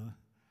friends and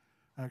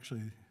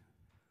actually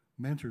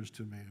mentors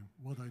to me.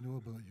 What I know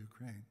about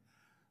Ukraine,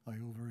 I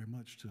owe very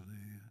much to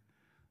the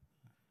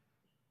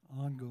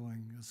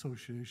ongoing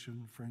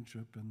association,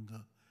 friendship, and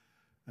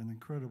an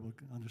incredible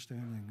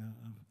understanding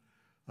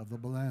of the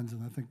Balans.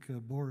 And I think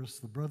Boris,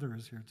 the brother,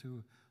 is here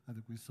too. I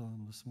think we saw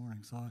him this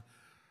morning. So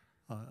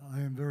I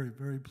am very,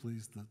 very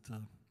pleased that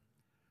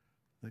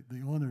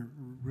the honor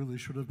really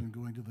should have been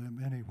going to them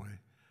anyway,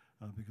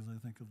 because I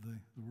think of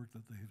the work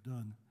that they have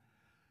done.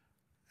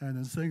 And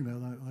in saying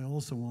that, I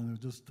also want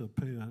to just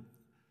pay a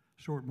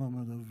short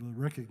moment of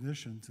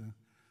recognition to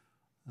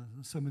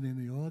somebody in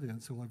the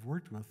audience who I've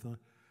worked with.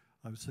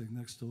 I was sitting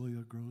next to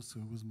Yuliya,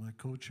 who was my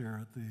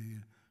co-chair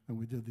when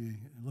we did the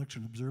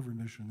election observer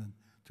mission in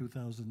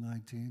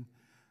 2019.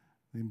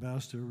 The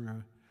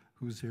ambassador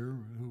who's here,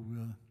 who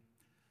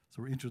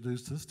sort of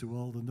introduced us to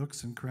all the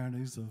nooks and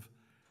crannies of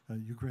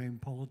Ukraine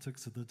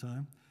politics at the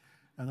time.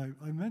 And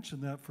I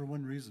mentioned that for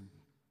one reason.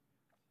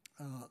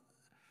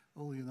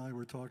 Oli and I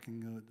were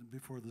talking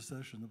before the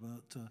session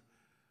about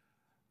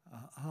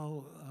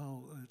how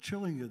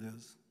chilling it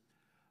is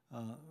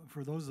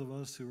for those of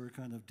us who are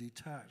kind of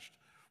detached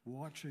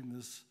watching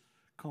this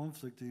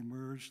conflict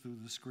emerge through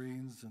the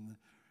screens and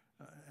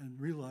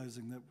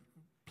realizing that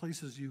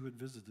places you had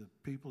visited,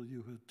 people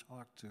you had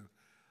talked to,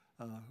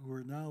 who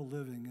are now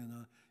living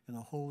in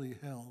a holy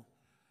hell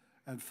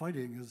and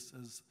fighting,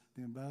 as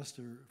the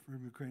ambassador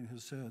from Ukraine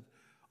has said,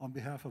 on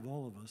behalf of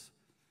all of us.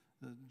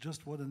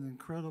 Just what an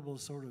incredible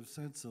sort of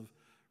sense of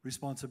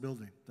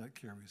responsibility that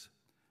carries.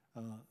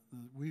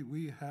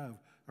 We have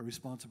a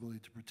responsibility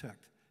to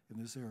protect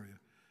in this area,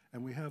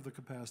 and we have the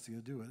capacity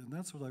to do it. And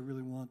that's what I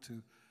really want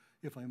to,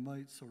 if I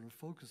might, sort of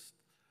focus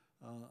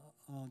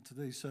on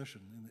today's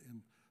session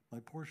in my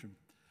portion.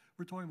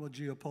 We're talking about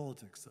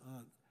geopolitics.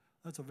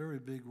 That's a very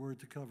big word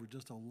to cover,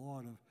 just a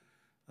lot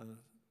of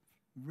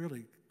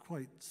really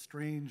quite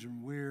strange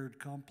and weird,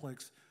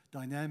 complex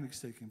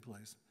dynamics taking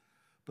place.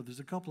 But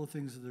there's a couple of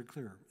things that are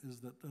clear, is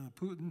that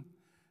Putin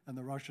and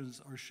the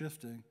Russians are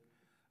shifting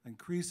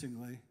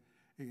increasingly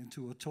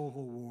into a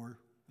total war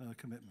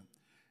commitment.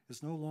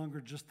 It's no longer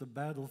just the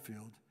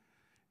battlefield.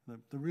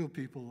 The real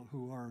people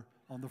who are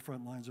on the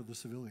front lines are the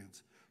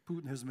civilians.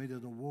 Putin has made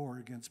it a war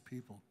against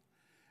people.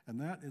 And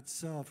that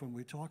itself, when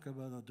we talk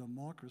about a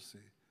democracy,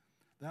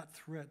 that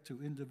threat to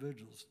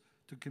individuals,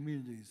 to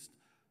communities,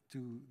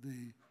 to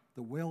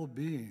the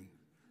well-being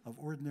of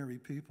ordinary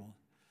people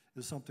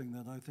is something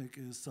that I think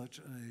is such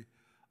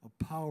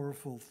a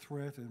powerful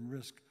threat and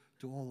risk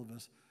to all of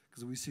us,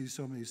 because we see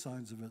so many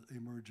signs of it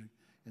emerging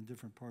in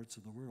different parts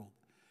of the world.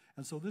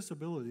 And so this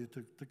ability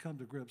to come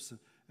to grips,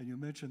 and you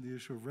mentioned the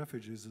issue of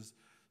refugees, as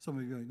some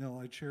of you know,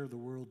 I chair the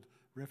World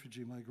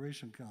Refugee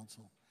Migration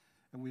Council,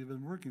 and we've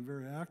been working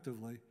very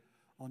actively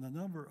on a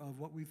number of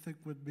what we think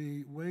would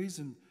be ways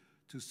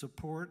to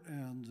support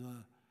and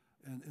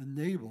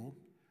enable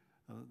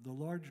the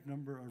large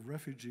number of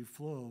refugee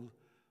flow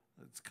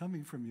that's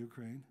coming from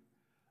Ukraine,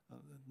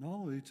 not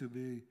only to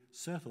be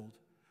settled,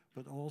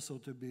 but also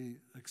to be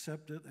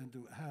accepted and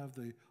to have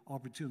the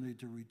opportunity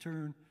to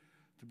return,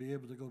 to be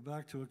able to go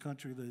back to a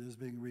country that is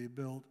being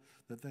rebuilt,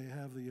 that they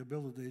have the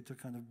ability to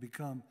kind of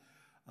become,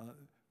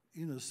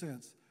 in a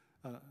sense,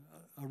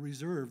 a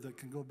reserve that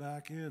can go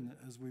back in,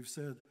 as we've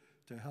said,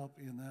 to help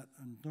in that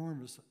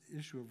enormous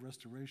issue of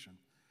restoration.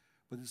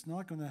 But it's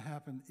not going to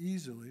happen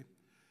easily,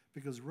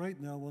 because right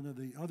now one of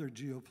the other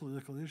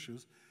geopolitical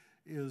issues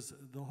is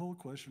the whole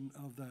question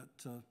of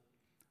that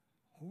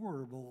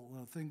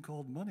horrible thing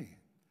called money.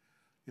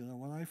 You know,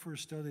 when I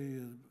first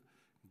studied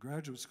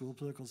graduate school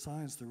political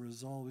science, there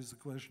was always the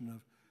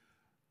question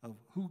of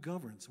who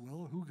governs.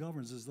 Well, who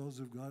governs is those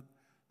who've got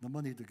the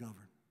money to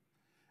govern.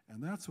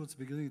 And that's what's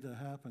beginning to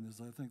happen,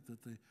 is I think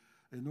that the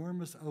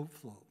enormous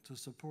outflow to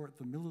support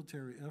the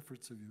military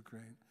efforts of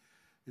Ukraine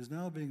is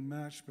now being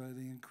matched by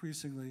the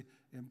increasingly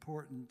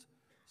important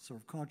sort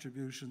of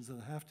contributions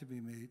that have to be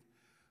made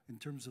in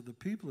terms of the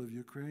people of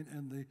Ukraine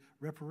and the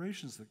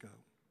reparations that go.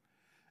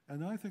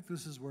 And I think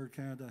this is where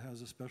Canada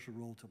has a special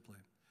role to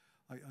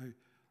play.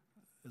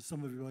 As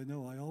some of you I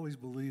know, I always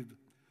believed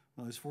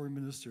when I was foreign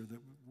minister that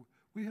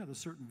we had a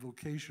certain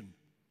vocation.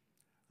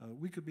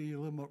 We could be a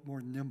little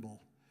more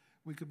nimble.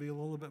 We could be a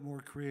little bit more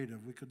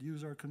creative. We could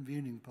use our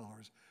convening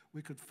powers.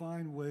 We could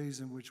find ways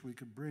in which we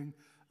could bring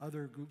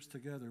other groups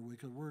together. We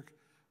could work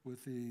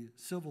with the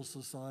civil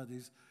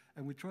societies,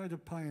 and we tried to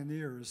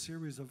pioneer a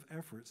series of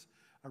efforts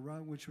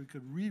around which we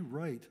could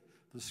rewrite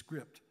the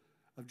script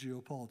of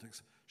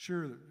geopolitics.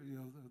 Sure, you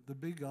know, the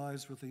big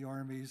guys with the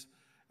armies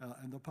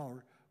and the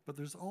power, but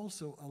there's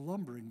also a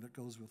lumbering that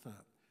goes with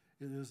that.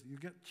 It is, you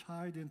get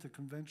tied into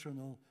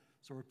conventional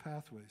sort of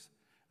pathways.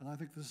 And I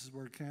think this is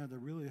where Canada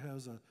really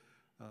has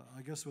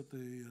I guess what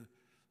the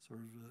sort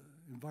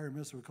of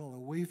environmentalists would call a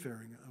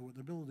wayfaring, an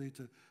ability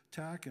to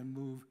tack and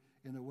move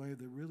in a way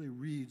that really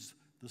reads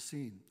the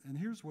scene. And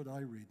here's what I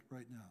read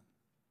right now.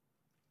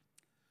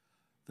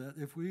 That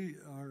if we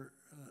are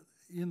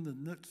in the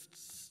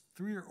next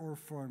 3 or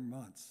 4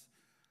 months,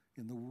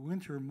 in the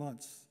winter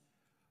months,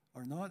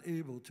 are not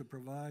able to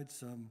provide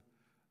some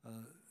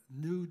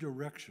new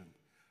direction,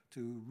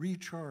 to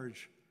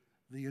recharge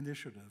the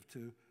initiative,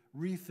 to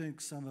rethink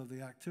some of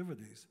the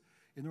activities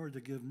in order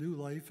to give new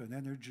life and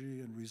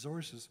energy and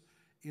resources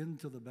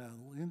into the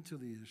battle, into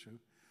the issue,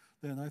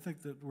 then I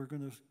think that we're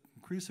going to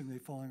increasingly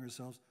find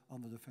ourselves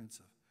on the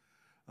defensive.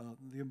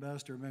 The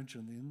ambassador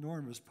mentioned the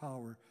enormous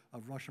power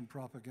of Russian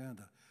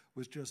propaganda,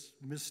 which just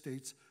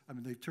misstates, I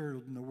mean, they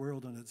turned the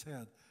world on its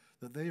head,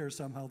 that they are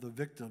somehow the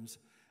victims,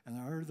 and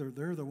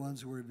they're the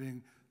ones who are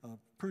being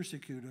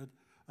persecuted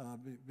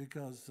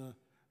because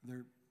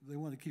they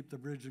want to keep the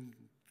bridge in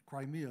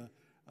Crimea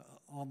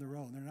on their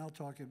own. They're now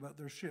talking about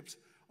their ships.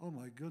 Oh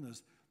my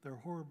goodness, their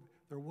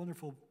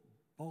wonderful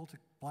Baltic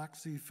Black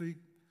Sea fleet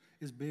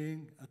is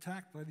being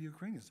attacked by the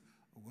Ukrainians.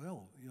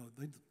 Well, you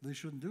know, they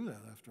shouldn't do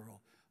that after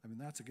all. I mean,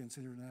 that's against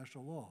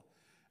international law.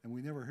 And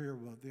we never hear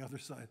about the other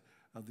side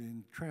of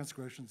the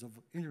transgressions of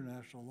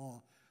international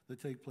law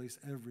that take place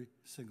every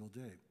single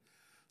day.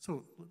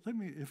 So let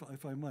me,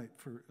 if I might,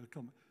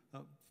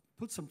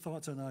 put some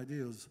thoughts and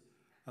ideas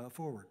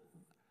forward.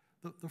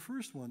 The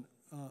first one,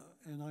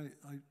 and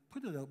I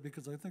put it out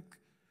because I think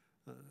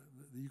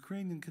the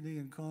Ukrainian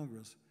Canadian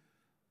Congress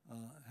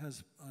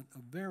has a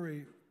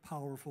very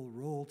powerful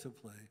role to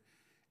play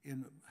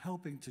in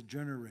helping to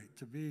generate,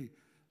 to be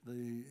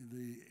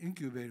the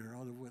incubator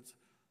out of which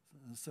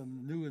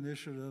some new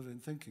initiative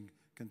and thinking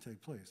can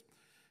take place.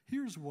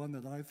 Here's one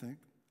that I think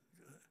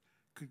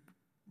could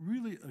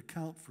really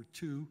account for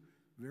two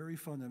very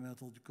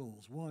fundamental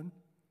goals. One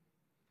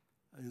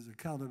is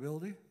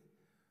accountability,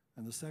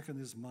 and the second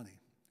is money.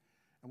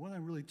 And what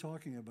I'm really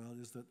talking about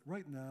is that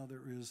right now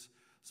there is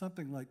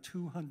something like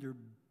 $200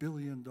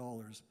 billion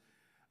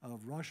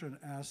of Russian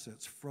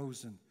assets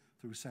frozen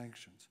through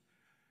sanctions.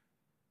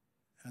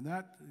 And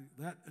that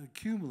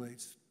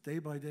accumulates day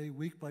by day,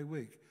 week by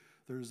week.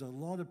 There's a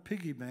lot of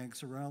piggy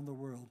banks around the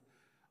world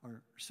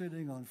are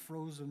sitting on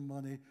frozen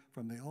money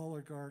from the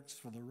oligarchs,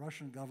 from the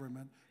Russian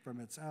government, from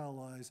its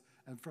allies,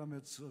 and from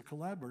its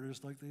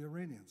collaborators like the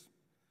Iranians.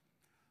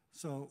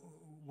 So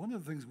one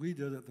of the things we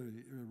did at the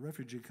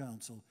Refugee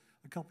Council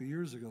a couple of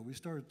years ago, we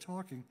started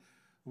talking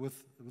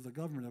with the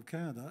government of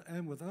Canada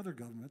and with other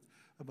governments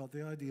about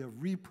the idea of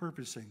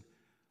repurposing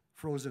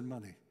frozen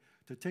money,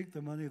 to take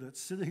the money that's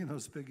sitting in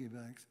those piggy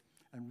banks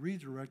and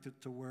redirect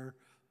it to where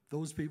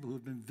those people who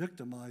have been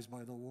victimized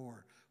by the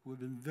war, who have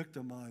been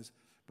victimized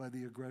by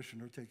the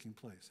aggression are taking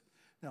place.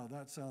 Now,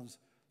 that sounds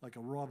like a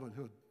Robin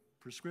Hood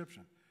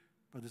prescription,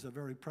 but it's a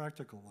very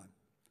practical one.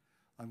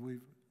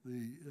 And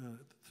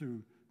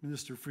through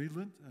Minister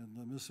Friedland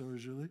and Minister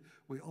Julie,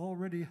 we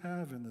already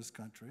have in this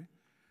country,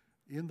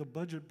 in the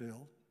budget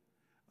bill,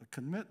 a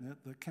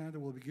commitment that Canada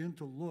will begin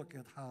to look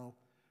at how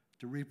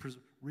to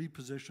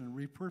reposition and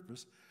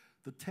repurpose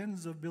the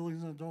tens of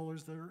billions of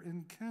dollars that are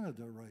in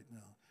Canada right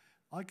now.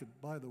 I could,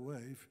 by the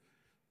way,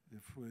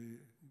 if we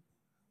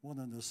want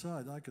to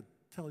decide, I could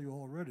tell you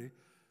already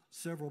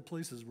several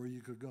places where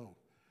you could go,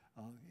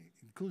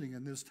 including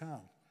in this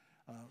town.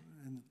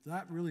 And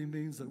that really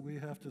means that we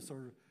have to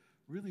sort of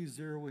really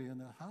zero in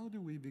on how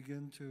do we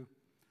begin to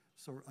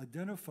sort of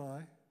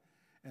identify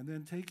and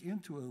then take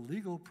into a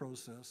legal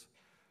process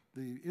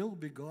the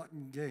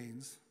ill-begotten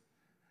gains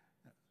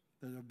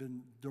that have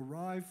been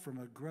derived from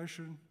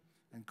aggression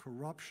and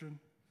corruption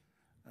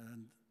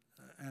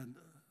and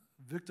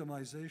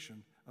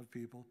victimization of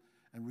people,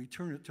 and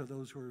return it to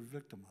those who are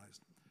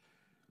victimized.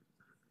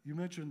 You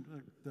mentioned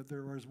that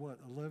there was, what,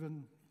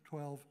 11,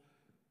 12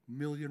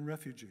 million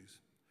refugees.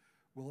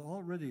 Well,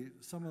 already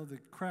some of the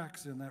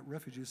cracks in that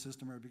refugee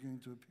system are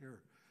beginning to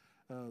appear.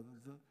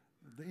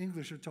 The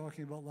English are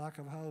talking about lack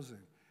of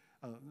housing.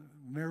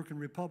 American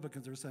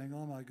Republicans are saying,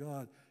 oh my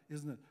God,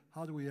 isn't it,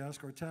 how do we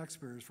ask our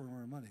taxpayers for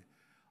more money?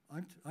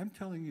 I'm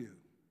telling you,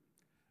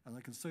 and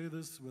I can say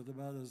this with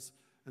about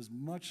as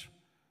much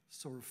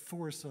sort of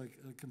force I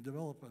can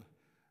develop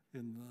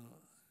in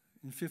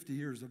 50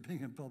 years of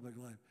being in public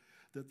life,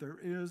 that there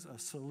is a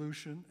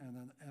solution and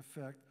an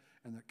effect,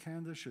 and that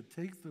Canada should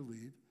take the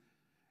lead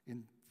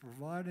in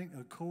providing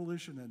a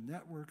coalition and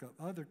network of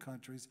other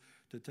countries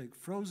to take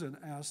frozen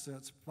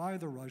assets by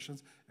the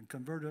Russians and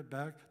convert it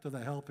back to the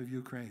help of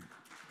Ukraine.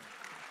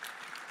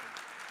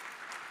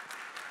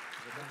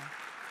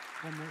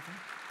 One more thing.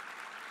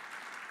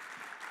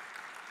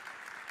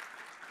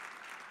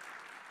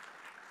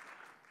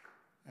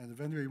 And if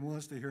anybody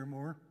wants to hear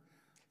more,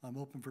 I'm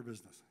open for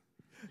business.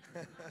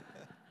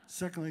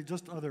 Secondly,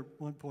 just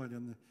one point,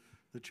 and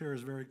the chair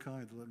is very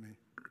kind to let me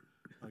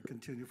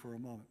continue for a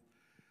moment.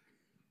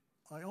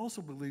 I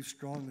also believe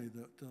strongly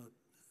that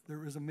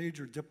there is a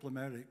major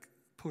diplomatic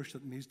push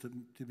that needs to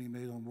be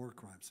made on war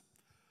crimes.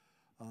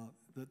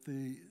 That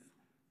the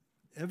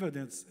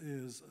evidence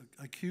is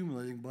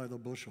accumulating by the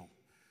bushel.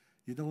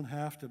 You don't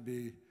have to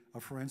be a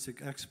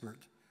forensic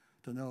expert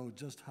to know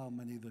just how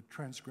many of the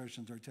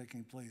transgressions are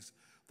taking place,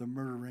 the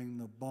murdering,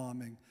 the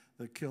bombing,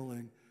 the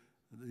killing,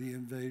 the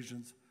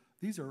invasions.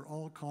 These are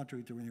all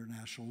contrary to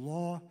international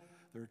law.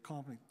 They're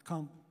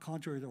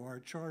contrary to our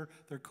charter.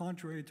 They're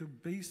contrary to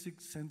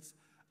basic sense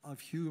of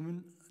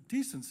human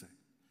decency.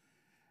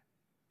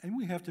 And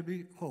we have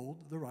to hold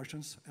the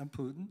Russians and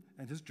Putin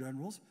and his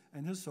generals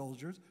and his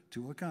soldiers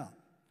to account.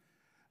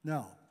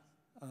 Now,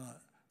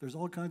 there's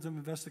all kinds of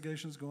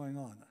investigations going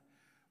on,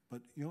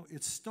 but you know,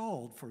 it's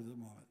stalled for the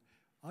moment.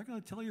 I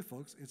gotta tell you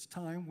folks, it's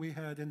time we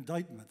had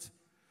indictments.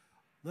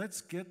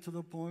 Let's get to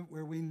the point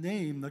where we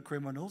name the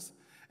criminals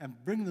and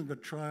bring them to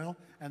trial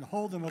and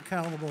hold them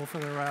accountable for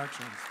their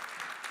actions.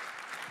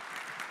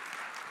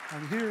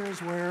 And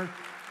here's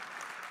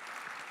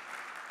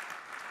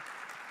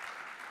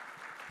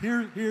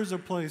a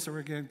place where,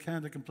 again,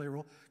 Canada can play a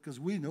role, because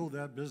we know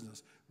that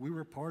business. We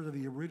were part of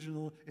the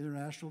original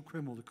International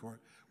Criminal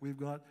Court. We've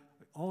got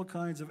all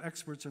kinds of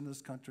experts in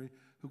this country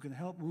who can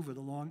help move it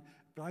along,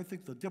 but I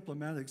think the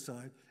diplomatic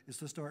side is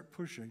to start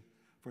pushing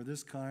for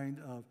this kind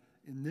of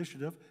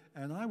initiative,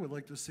 and I would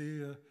like to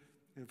see,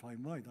 if I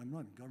might, I'm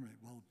not in government,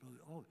 well,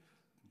 all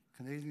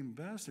Canadian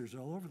ambassadors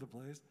all over the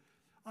place.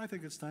 I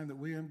think it's time that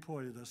we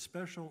appointed a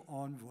special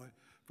envoy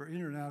for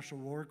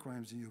international war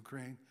crimes in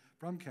Ukraine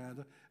from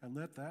Canada, and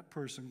let that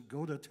person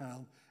go to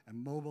town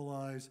and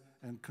mobilize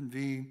and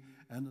convene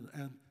and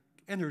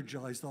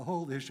energize the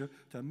whole issue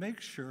to make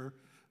sure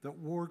that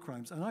war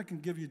crimes, and I can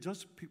give you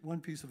just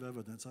one piece of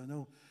evidence. I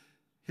know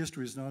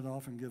history is not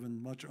often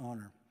given much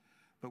honor.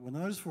 But when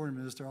I was foreign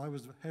minister, I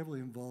was heavily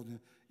involved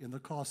in the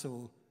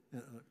Kosovo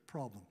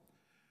problem.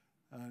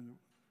 And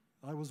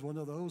I was one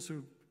of those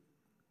who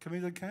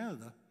committed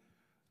Canada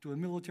to a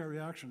military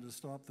action to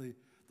stop the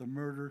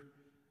murder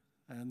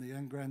and the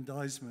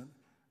aggrandizement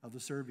of the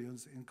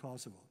Serbians in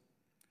Kosovo.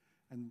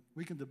 And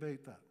we can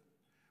debate that.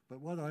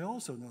 But what I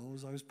also know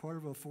is I was part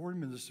of a foreign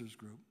ministers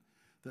group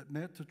that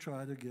met to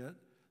try to get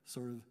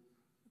sort of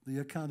the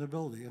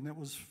accountability. And it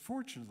was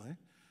fortunately,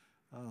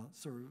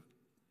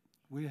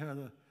 we had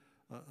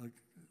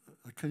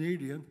a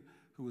Canadian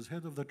who was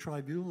head of the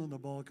tribunal in the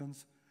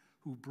Balkans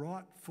who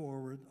brought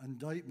forward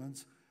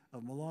indictments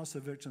of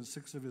Milosevic and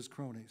 6 of his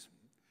cronies.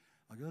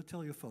 I got to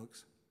tell you,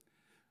 folks,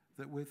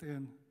 that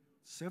within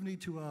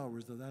 72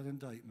 hours of that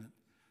indictment,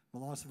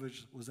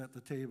 Milosevic was at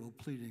the table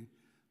pleading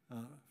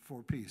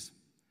for peace.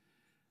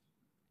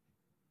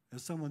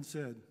 As someone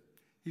said,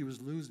 he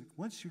was losing.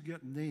 Once you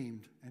get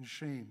named and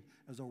shamed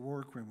as a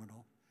war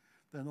criminal,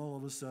 then all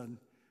of a sudden,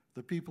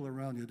 the people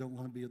around you don't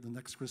want to be at the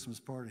next Christmas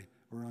party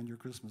or on your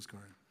Christmas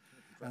card.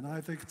 And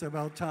I think it's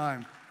about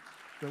time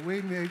that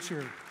we made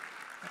sure.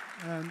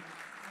 And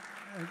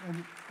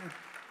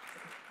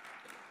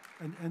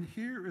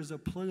here is a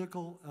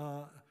political,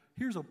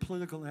 here's a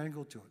political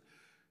angle to it.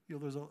 You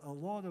know, there's a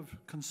lot of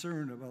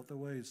concern about the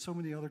way so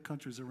many other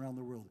countries around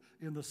the world,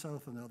 in the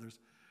South and others,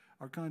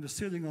 are kind of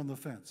sitting on the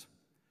fence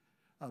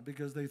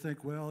because they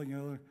think, well, you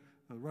know,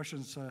 the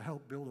Russians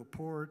helped build a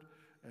port,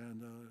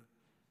 and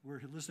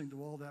we're listening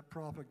to all that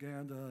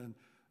propaganda, and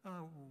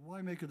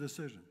why make a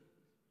decision?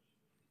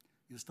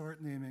 You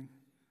start naming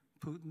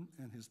Putin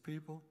and his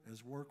people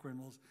as war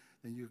criminals,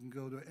 then you can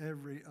go to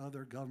every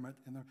other government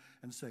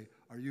and say,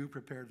 are you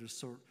prepared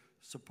to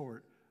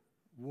support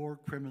war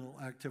criminal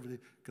activity?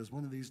 Because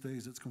one of these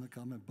days it's going to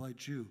come and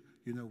bite you,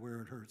 you know, where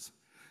it hurts.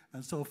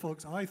 And so,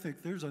 folks, I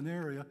think there's an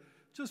area,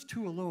 just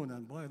two alone,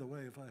 and by the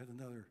way, if I had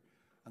another,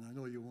 and I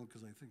know you won't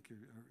because I think you're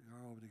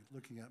already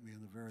looking at me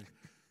in a very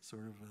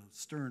sort of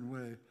stern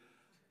way,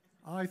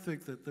 I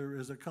think that there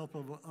is a couple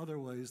of other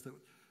ways that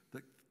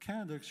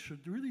Canada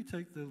should really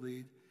take the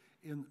lead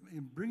in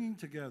bringing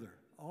together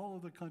all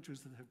of the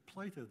countries that have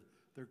plighted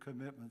their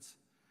commitments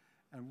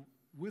and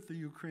with the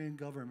Ukraine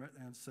government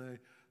and say,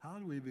 how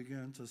do we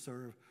begin to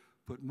sort of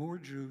put more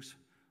juice,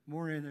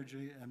 more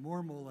energy, and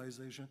more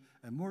mobilization,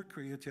 and more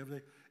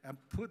creativity, and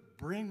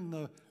bring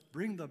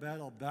the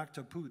battle back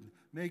to Putin.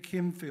 Make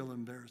him feel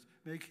embarrassed.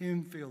 Make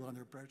him feel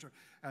under pressure.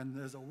 And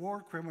as a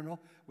war criminal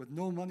with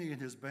no money in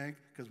his bank,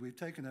 because we've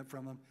taken it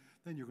from him,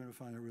 then you're going to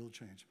find a real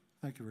change.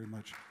 Thank you very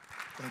much.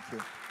 Thank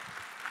you.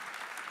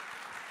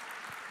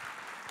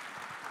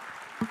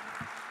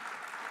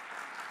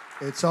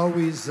 It's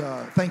always,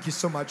 thank you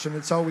so much, and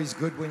it's always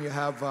good when you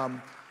have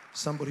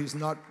somebody who's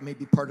not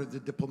maybe part of the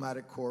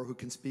diplomatic corps who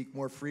can speak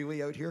more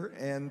freely out here,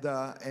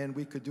 and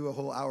we could do a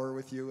whole hour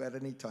with you at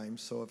any time.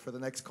 So for the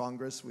next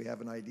Congress, we have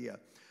an idea.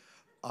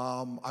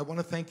 I want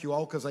to thank you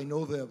all because I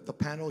know the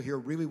panel here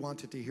really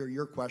wanted to hear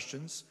your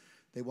questions.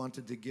 They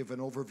wanted to give an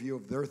overview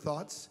of their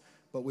thoughts,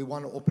 but we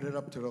want to open it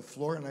up to the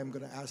floor, and I'm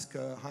going to ask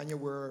Hanya,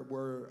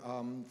 we're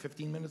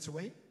 15 minutes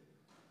away?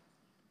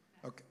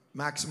 Okay,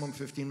 maximum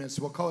 15 minutes.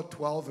 So we'll call it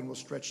 12, and we'll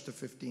stretch to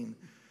 15.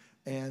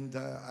 And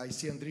I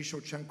see Andriy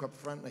Shevchenko up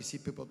front, and I see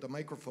people at the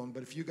microphone,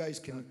 but if you guys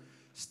can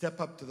step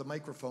up to the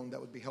microphone, that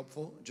would be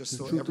helpful, just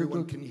so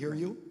everyone can hear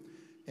you.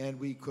 And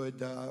we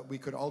could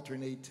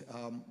alternate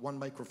one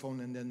microphone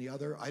and then the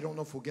other. I don't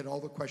know if we'll get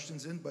all the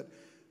questions in, but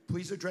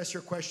please address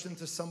your question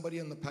to somebody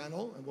on the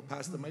panel, and we'll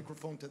pass the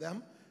microphone to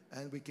them,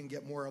 and we can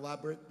get more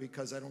elaborate,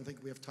 because I don't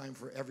think we have time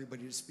for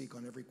everybody to speak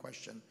on every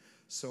question.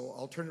 So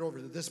I'll turn it over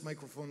to this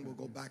microphone. We'll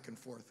go back and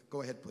forth.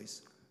 Go ahead,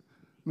 please.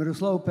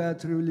 Мирослав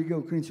Петрів, Ліга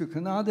українців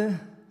Канади.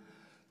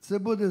 Це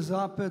буде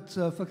запит,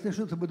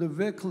 фактично це буде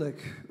виклик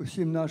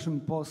усім нашим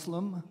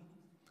послам.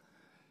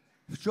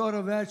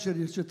 Вчора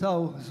ввечері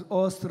читав з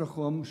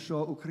острахом,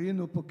 що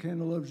Україну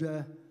покинуло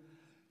вже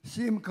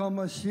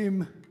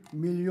 7,7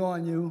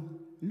 мільйонів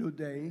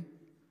людей,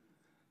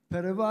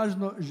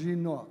 переважно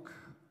жінок.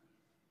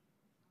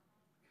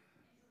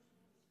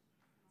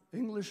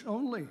 English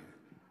only.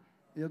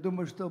 Я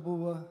думаю, що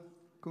був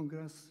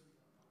конгрес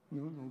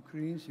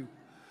українців.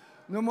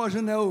 Ну,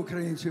 може, не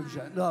українців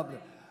вже.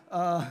 Добре.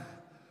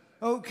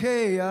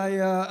 Okay,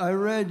 I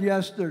read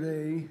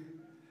yesterday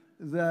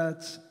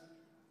that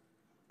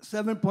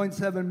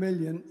 7.7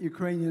 million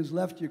Ukrainians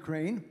left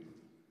Ukraine.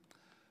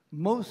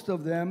 Most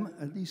of them,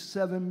 at least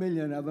 7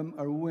 million of them,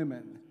 are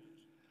women.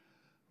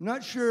 I'm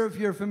not sure if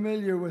you're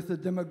familiar with the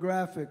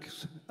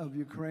demographics of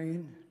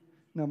Ukraine.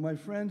 Now, my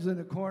friends in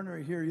the corner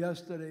here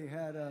yesterday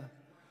had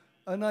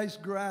a nice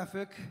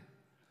graphic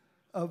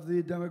of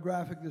the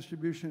demographic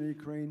distribution in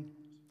Ukraine.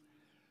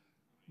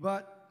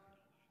 But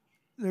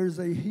there's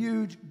a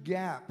huge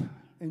gap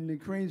in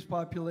Ukraine's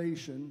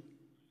population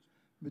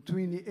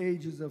between the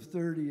ages of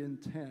 30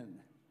 and 10.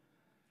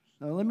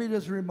 Now, let me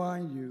just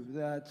remind you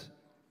that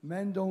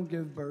men don't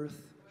give birth.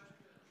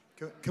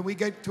 Can we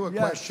get to a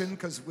question?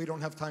 Because we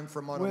don't have time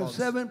for monologues.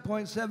 With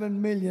 7.7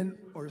 million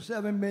or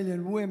 7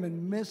 million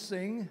women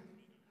missing,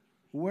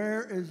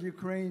 Where is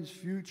Ukraine's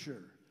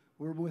future?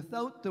 We're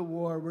without the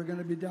war, we're going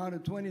to be down to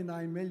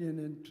 29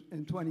 million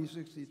in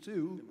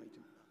 2062.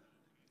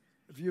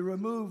 If you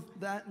remove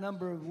that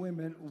number of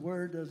women,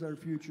 where does our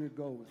future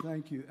go?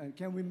 Thank you. And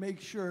can we make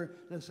sure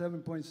that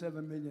 7.7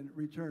 million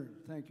return?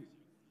 Thank you.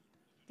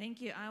 Thank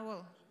you. I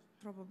will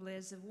probably,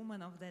 as a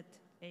woman of that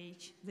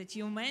age that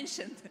you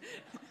mentioned,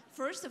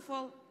 first of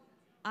all,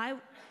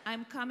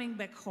 I'm coming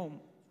back home.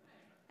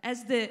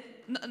 As the,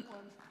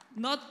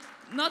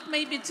 not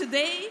maybe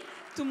today,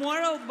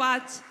 tomorrow,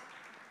 but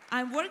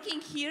I'm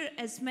working here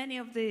as many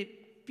of the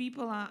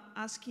people are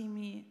asking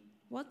me,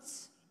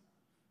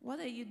 what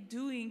are you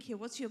doing here?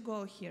 What's your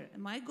goal here?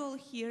 And my goal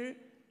here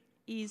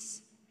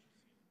is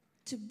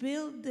to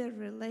build the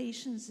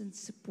relations and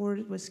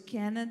support with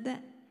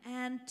Canada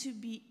and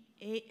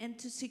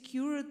to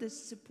secure the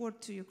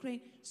support to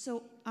Ukraine,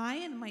 so I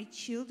and my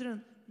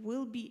children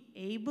will be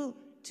able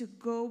to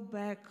go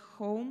back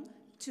home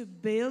to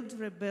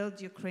rebuild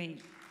Ukraine.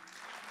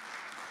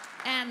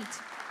 And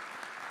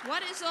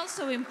what is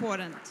also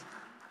important,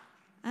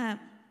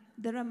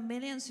 there are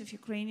millions of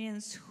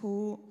Ukrainians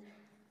who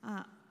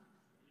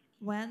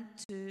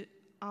went to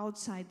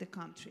outside the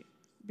country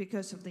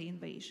because of the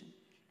invasion.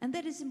 And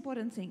that is an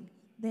important thing.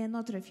 They are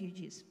not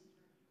refugees.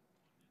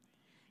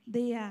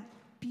 They are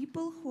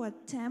people who are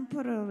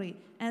temporary,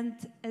 and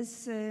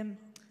as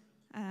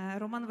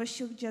Roman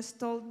Waschuk just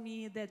told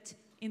me that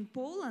in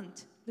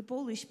Poland, the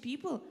Polish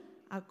people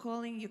are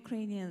calling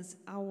Ukrainians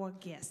our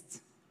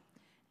guests.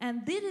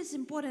 And this is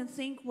important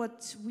thing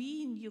what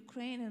we in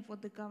Ukraine and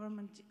what the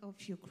government of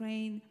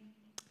Ukraine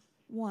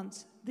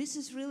wants. This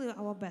is really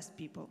our best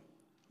people,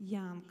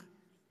 young,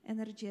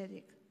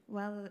 energetic,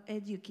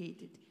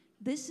 well-educated.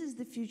 This is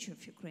the future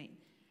of Ukraine.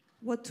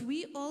 What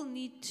we all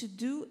need to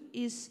do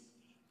is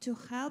to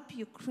help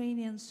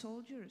Ukrainian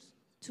soldiers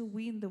to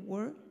win the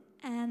war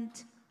and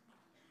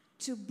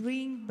to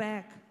bring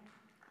back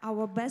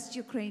our best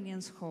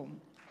Ukrainians home.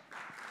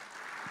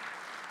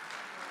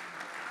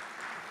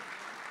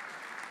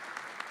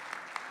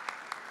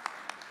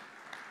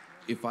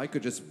 If I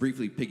could just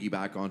briefly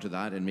piggyback onto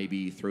that and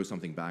maybe throw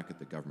something back at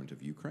the government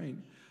of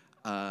Ukraine,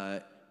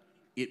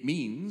 it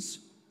means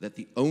that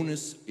the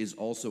onus is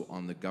also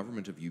on the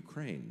government of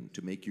Ukraine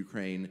to make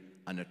Ukraine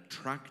an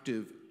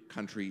attractive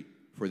country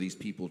for these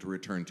people to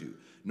return to.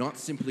 Not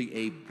simply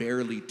a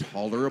barely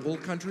tolerable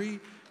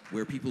country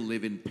where people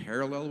live in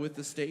parallel with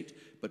the state,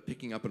 but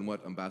picking up on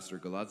what Ambassador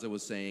Galadza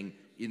was saying,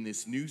 in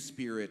this new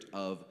spirit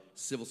of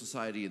civil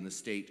society and the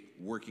state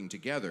working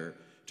together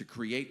to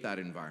create that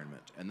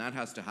environment. And that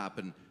has to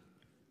happen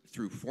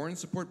through foreign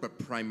support, but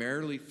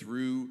primarily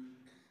through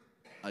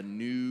a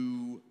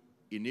new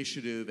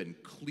initiative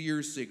and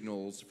clear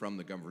signals from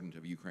the government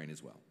of Ukraine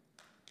as well.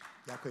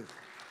 D'accord.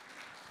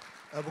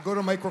 We'll go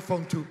to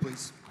microphone 2,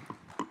 please.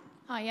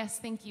 Hi, yes,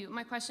 thank you.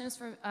 My question is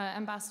for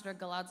Ambassador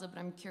Galadza, but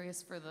I'm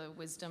curious for the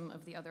wisdom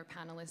of the other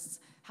panelists.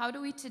 How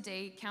do we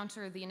today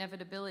counter the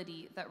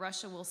inevitability that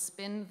Russia will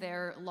spin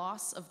their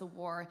loss of the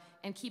war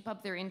and keep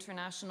up their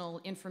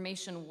international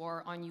information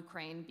war on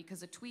Ukraine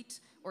because a tweet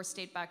or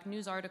state-backed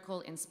news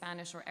article in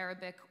Spanish or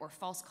Arabic or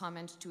false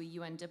comment to a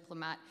UN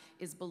diplomat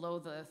is below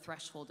the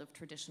threshold of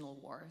traditional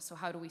war? So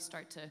how do we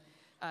start to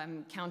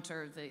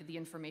counter the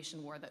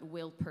information war that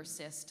will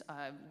persist,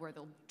 where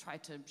they'll try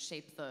to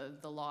shape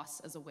the loss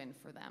as a win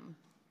for them?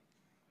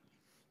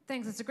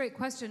 Thanks, it's a great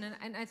question,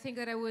 and I think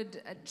that I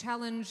would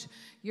challenge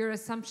your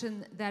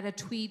assumption that a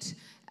tweet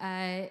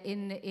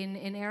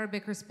in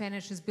Arabic or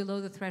Spanish is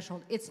below the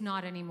threshold. It's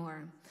not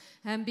anymore,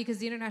 because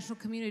the international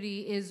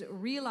community is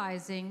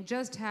realizing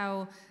just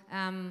how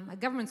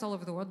governments all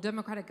over the world,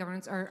 democratic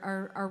governments,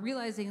 are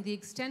realizing the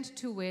extent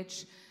to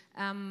which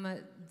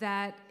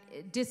that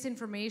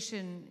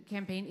disinformation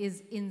campaign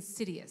is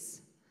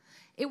insidious.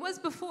 It was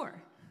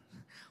before.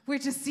 We're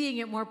just seeing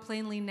it more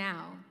plainly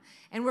now.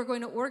 And we're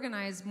going to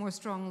organize more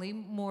strongly,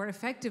 more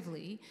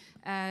effectively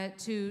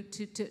to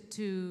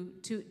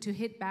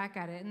hit back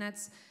at it. And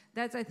that's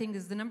I think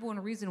is the number one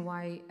reason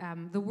why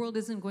the world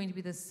isn't going to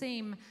be the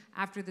same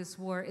after this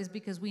war, is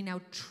because we now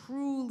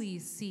truly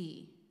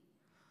see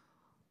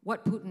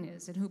what Putin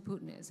is and who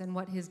Putin is and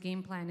what his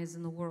game plan is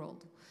in the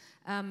world.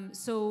 You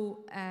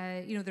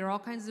know, there are all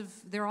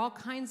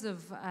kinds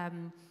of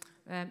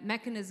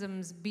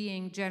mechanisms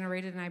being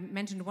generated, and I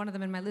mentioned one of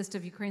them in my list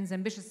of Ukraine's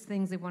ambitious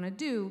things they want to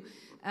do,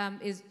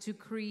 is to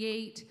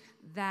create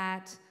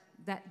that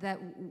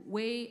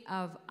way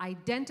of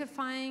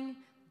identifying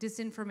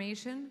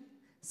disinformation,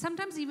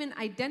 sometimes even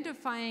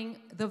identifying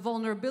the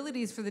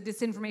vulnerabilities for the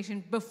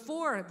disinformation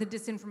before the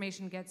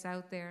disinformation gets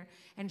out there,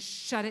 and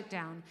shut it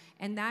down.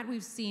 And that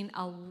we've seen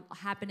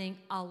happening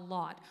a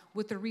lot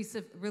with the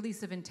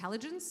release of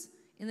intelligence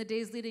in the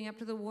days leading up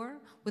to the war,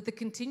 with the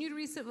continued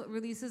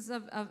releases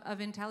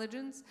of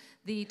intelligence,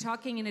 the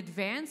talking in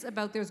advance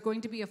about there's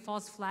going to be a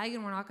false flag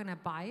and we're not going to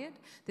buy it.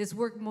 This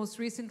work most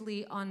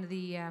recently on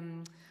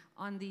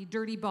the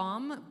dirty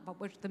bomb,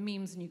 which the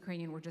memes in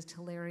Ukrainian were just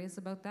hilarious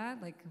about that.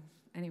 Like,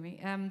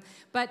 anyway,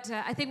 but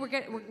I think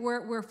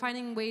we're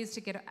finding ways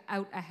to get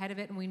out ahead of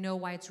it, and we know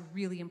why it's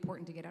really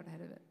important to get out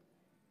ahead of it.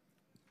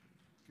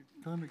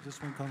 Can I make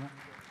just one comment?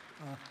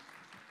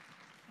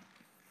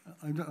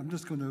 I'm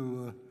just going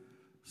to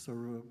sort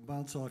of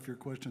bounce off your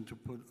question to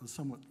put a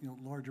somewhat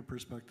larger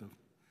perspective.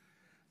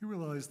 You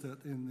realize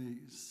that in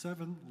the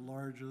 7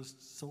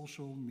 largest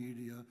social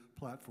media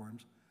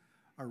platforms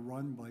are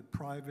run by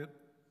private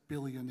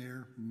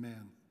billionaire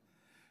men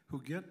who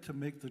get to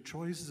make the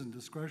choices and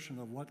discretion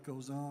of what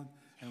goes on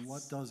and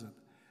what doesn't.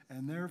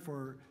 And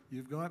therefore,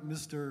 you've got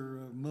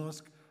Mr.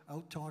 Musk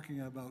out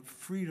talking about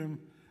freedom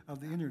of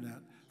the internet,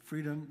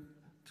 freedom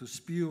to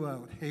spew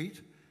out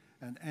hate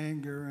and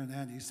anger and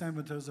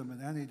anti-Semitism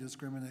and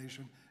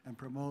anti-discrimination and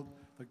promote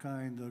the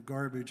kind of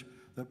garbage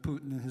that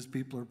Putin and his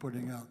people are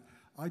putting out.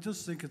 I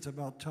just think it's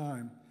about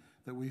time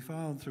that we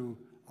found through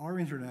our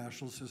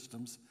international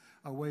systems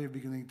a way of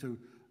beginning to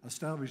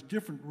establish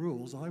different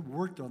rules. I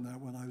worked on that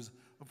when I was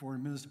a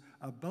foreign minister,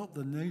 about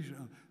the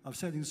nation of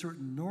setting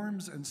certain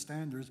norms and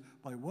standards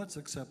by what's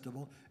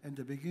acceptable, and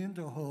to begin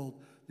to hold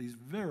these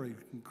very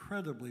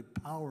incredibly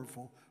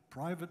powerful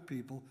private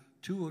people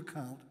to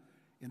account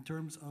in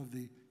terms of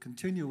the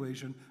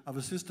continuation of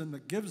a system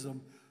that gives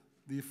them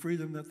the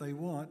freedom that they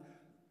want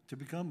to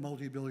become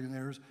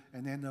multi-billionaires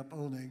and end up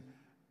owning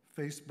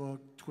Facebook,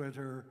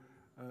 Twitter,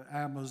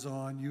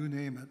 Amazon, you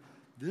name it.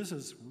 This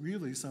is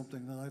really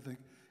something that I think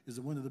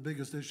is one of the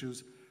biggest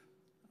issues,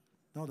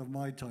 not of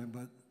my time,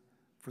 but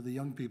for the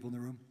young people in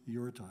the room,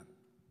 your time.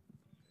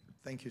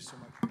 Thank you so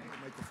much.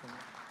 Microphone.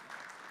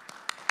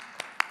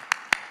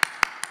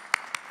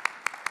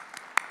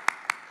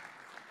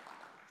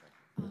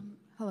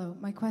 Hello,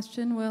 my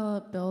question will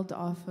build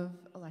off of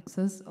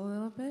Alexa's a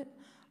little bit,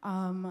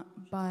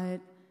 but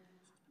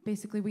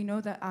basically we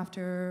know that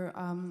after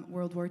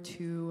World War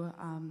II,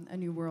 a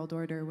new world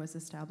order was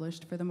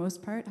established for the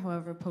most part.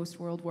 However,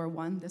 post-World War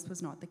I, this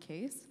was not the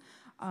case.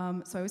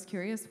 So I was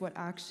curious, what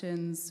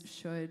actions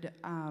should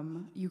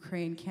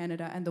Ukraine,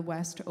 Canada, and the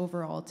West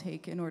overall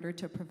take in order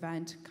to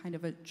prevent kind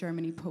of a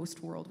Germany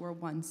post-World War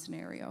I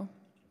scenario?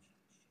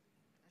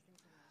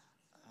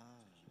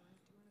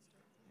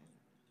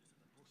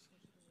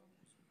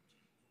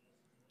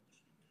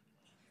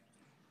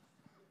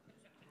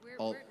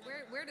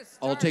 Where to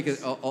start?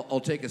 I'll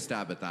take a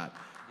stab at that.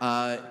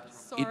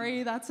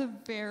 Sorry, that's a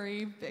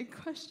very big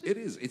question. It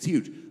is. It's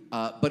huge.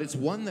 But it's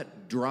one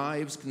that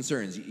drives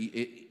concerns.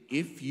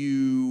 If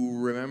you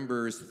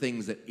remember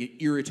things that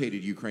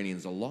irritated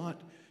Ukrainians a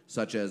lot,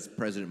 such as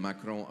President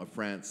Macron of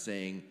France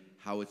saying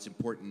how it's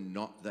important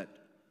that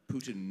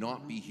Putin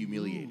not be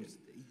humiliated.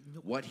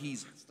 What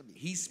he's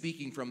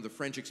speaking from the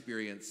French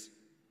experience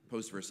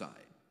post-Versailles,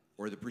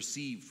 or the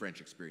perceived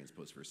French experience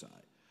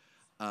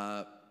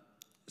post-Versailles.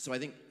 So I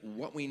think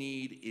what we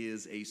need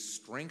is a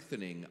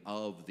strengthening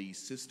of the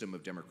system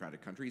of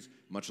democratic countries,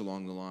 much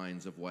along the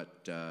lines of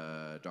what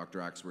Dr.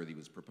 Axworthy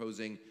was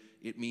proposing.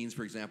 It means,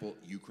 for example,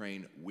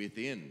 Ukraine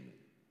within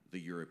the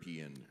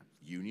European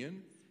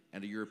Union,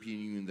 and a European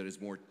Union that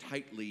is more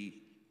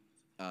tightly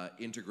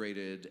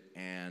integrated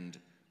and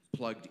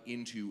plugged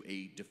into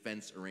a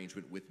defense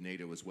arrangement with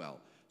NATO as well.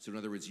 So in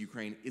other words,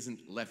 Ukraine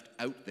isn't left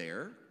out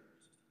there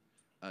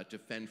to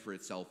fend for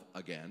itself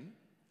again,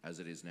 as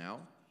it is now,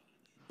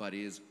 but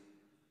is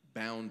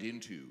bound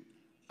into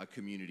a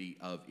community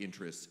of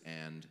interests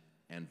and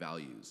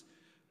values.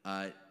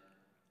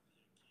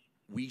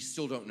 We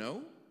still don't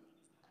know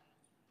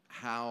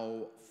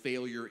how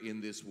failure in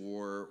this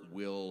war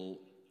will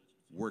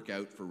work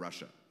out for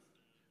Russia.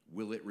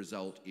 Will it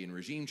result in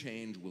regime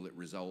change? Will it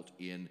result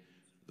in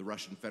the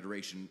Russian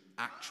Federation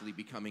actually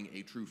becoming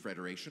a true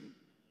federation,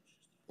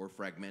 or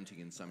fragmenting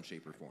in some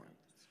shape or form?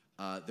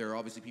 There are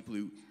obviously people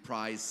who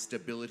prize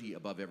stability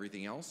above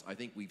everything else. I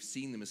think we've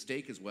seen the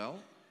mistake as well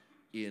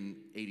in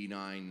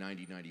 89,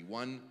 90,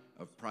 91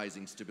 of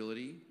prizing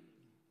stability,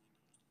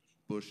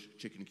 Bush,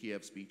 Chicken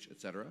Kiev speech,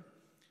 etc.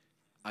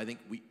 I think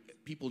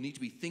people need to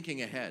be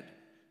thinking ahead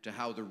to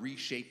how the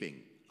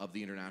reshaping of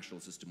the international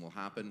system will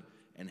happen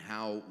and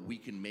how we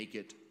can make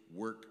it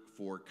work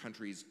for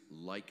countries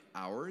like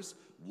ours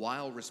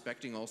while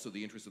respecting also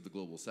the interests of the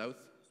global south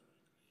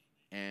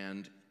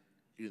and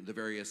the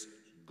various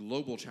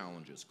global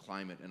challenges,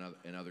 climate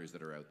and others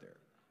that are out there.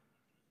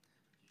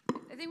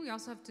 I think we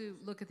also have to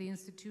look at the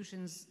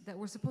institutions that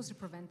were supposed to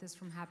prevent this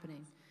from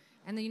happening.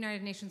 And the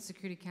United Nations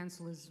Security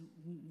Council is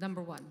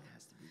number one.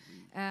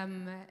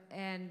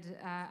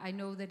 I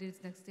know that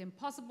it's next to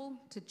impossible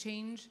to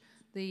change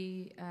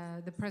the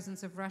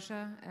presence of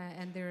Russia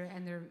and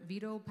their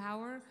veto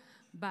power.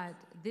 But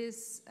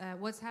this,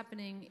 what's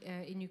happening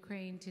in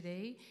Ukraine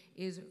today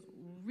is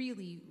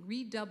really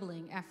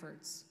redoubling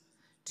efforts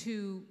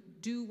to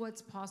do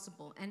what's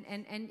possible.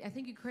 And I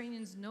think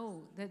Ukrainians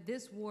know that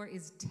this war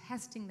is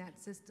testing that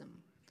system.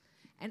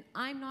 And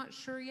I'm not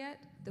sure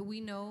yet that we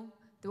know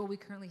that what we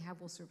currently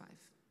have will survive.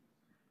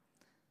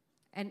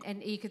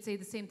 And you could say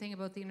the same thing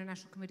about the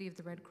International Committee of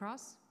the Red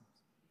Cross.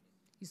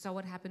 You saw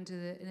what happened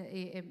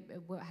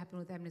what happened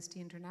with Amnesty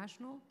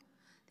International.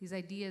 These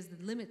ideas,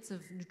 the limits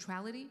of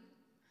neutrality,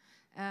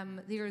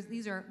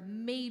 These are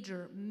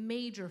major,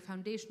 major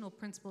foundational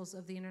principles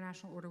of the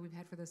international order we've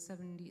had for the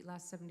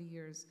last 70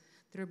 years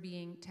that are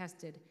being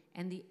tested,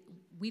 and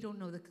we don't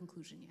know the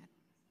conclusion yet.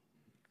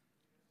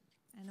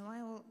 And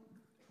I will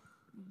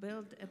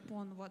build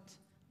upon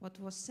what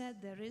was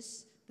said.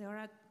 There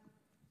are,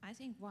 I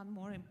think, one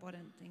more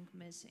important thing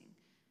missing,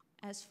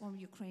 as from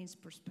Ukraine's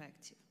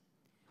perspective.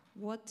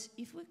 What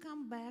if we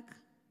come back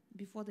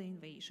before the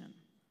invasion?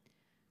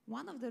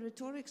 One of the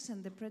rhetorics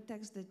and the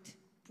pretext that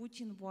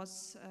Putin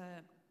was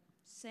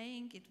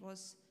saying, it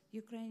was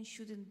Ukraine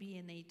shouldn't be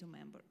a NATO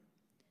member,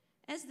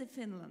 as the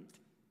Finland.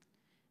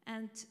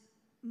 And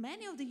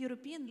many of the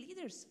European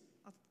leaders,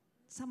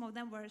 some of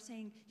them were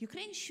saying,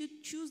 Ukraine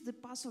should choose the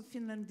path of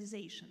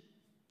Finlandization.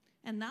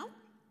 And now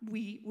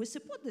we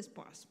support this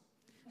path.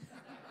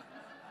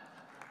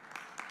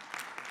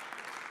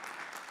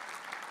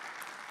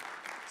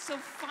 So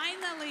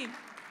finally,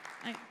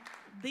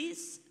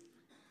 this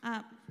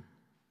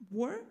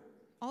war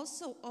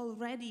also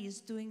already is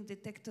doing the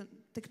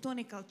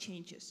tectonical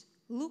changes.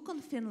 Look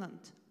on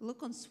Finland,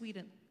 look on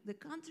Sweden, the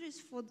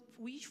countries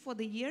which for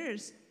the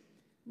years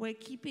were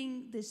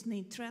keeping this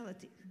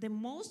neutrality. The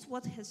most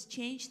what has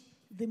changed,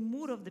 the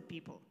mood of the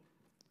people.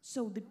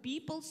 So the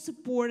people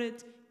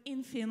supported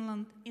in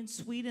Finland, in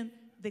Sweden,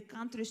 the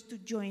countries to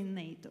join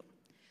NATO.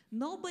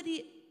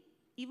 Nobody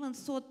even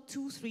thought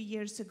 2-3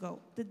 years ago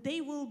that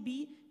they will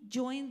be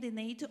joined the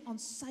NATO on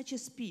such a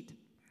speed.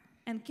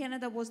 And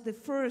Canada was the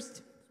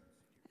first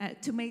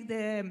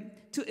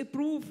to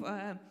approve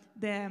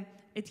the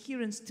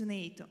adherence to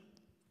NATO.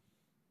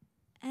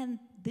 And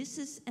this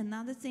is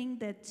another thing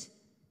that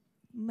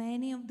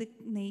many of the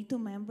NATO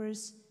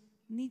members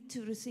need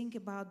to rethink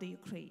about the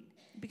Ukraine.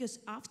 Because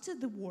after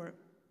the war,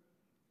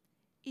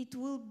 it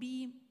will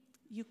be,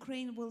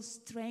 Ukraine will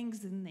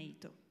strengthen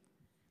NATO.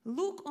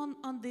 Look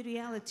on the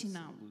reality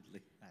now.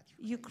 Absolutely. That's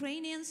right.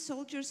 Ukrainian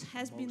soldiers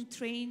has been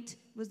trained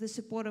with the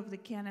support of the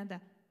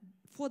Canada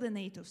for the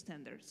NATO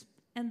standards.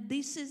 And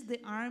this is the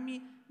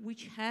army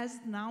which has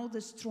now the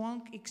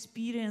strong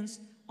experience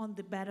on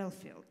the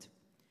battlefield.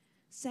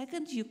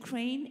 Second,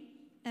 Ukraine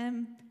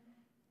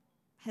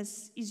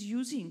is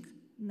using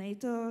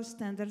NATO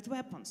standard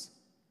weapons,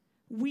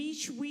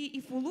 which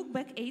if we look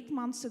back 8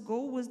 months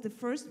ago, was the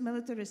first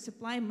military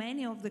supply.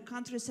 Many of the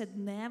countries said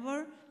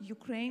never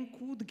Ukraine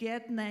could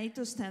get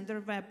NATO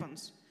standard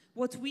weapons.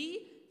 What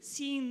we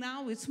see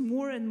now is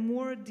more and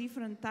more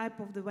different type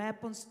of the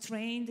weapons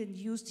trained and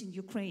used in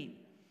Ukraine.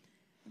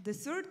 The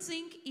third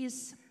thing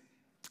is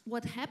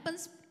what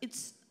happens,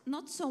 it's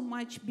not so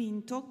much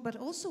being talked, but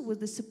also with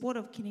the support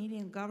of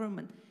Canadian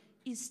government,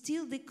 is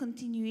still the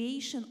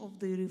continuation of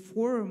the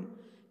reform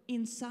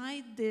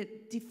inside the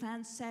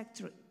defense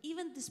sector,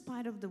 even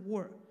despite of the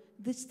war.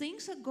 These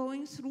things are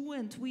going through,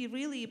 and we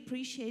really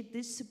appreciate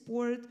this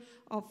support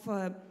of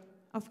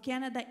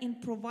Canada in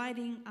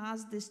providing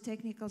us this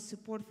technical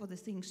support for the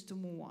things to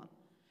move on.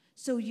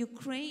 So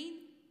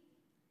Ukraine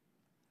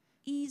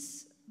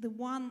is the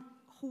one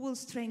who will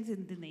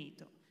strengthen the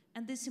NATO,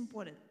 and this is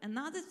important.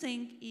 Another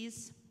thing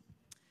is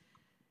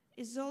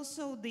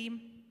also the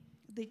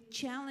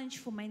challenge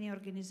for many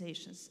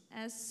organizations.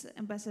 As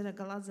Ambassador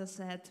Galadza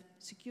said,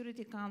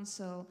 Security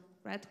Council,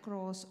 Red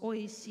Cross,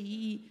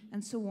 OSCE,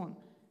 and so on.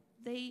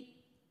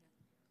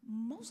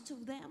 Most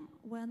of them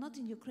were not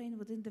in Ukraine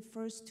within the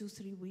first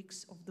 2-3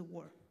 weeks of the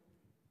war.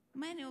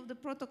 Many of the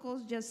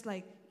protocols, just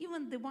like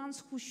even the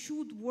ones who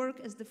should work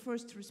as the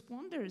first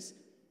responders,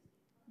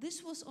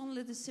 this was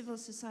only the civil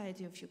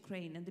society of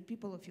Ukraine and the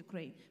people of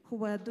Ukraine who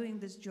were doing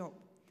this job.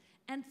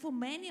 And for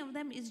many of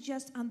them, it's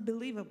just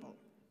unbelievable.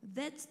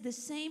 That's the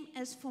same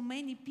as for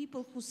many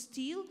people who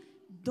still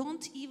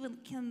don't even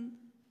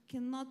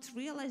cannot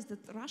realize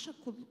that Russia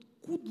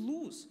could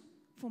lose.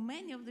 For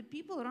many of the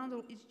people around the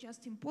world, it's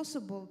just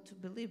impossible to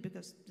believe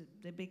because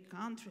the big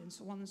country and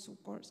so on and so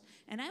forth.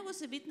 And I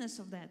was a witness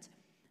of that.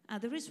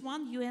 There is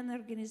one UN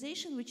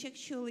organization which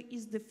actually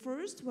is the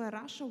first where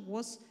Russia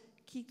was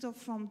kicked off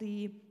from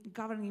the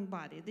governing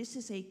body. This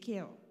is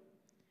ICAO.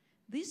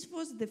 This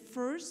was the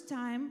first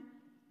time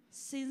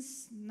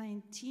since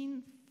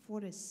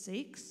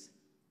 1946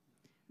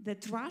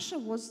 that Russia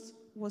was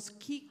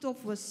kicked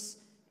off as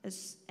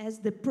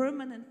the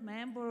permanent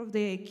member of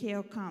the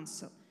ICAO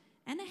Council.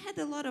 And I had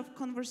a lot of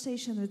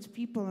conversation with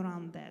people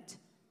around that.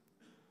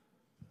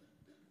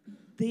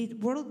 The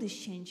world is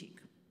changing.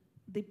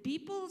 The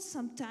people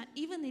sometimes,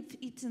 even if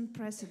it's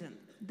unprecedented,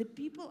 the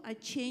people are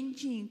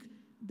changing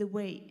the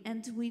way,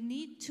 and we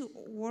need to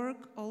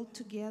work all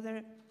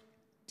together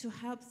to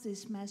help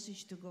this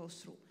message to go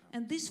through.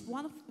 And this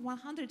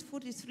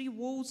 143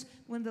 votes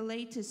when the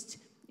latest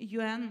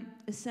UN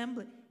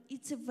Assembly,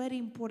 it's a very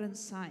important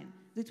sign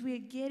that we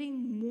are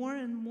getting more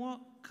and more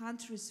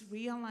countries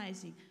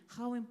realizing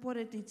how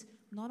important it's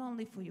not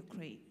only for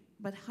Ukraine,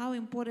 but how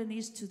important it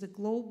is to the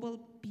global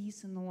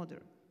peace and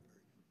order.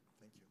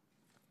 Thank you.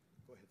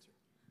 Go ahead, sir.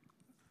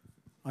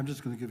 I'm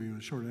just going to give you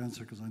a short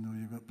answer because I know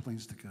you've got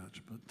planes to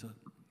catch, but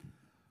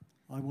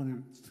I want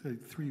to say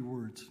 3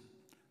 words: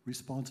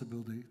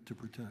 responsibility to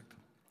protect.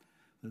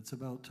 It's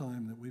about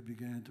time that we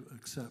began to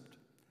accept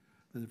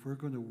that if we're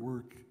going to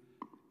work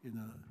in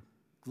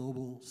a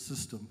global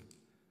system,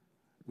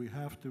 we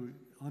have to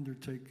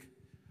undertake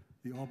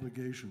the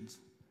obligations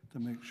to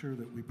make sure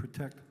that we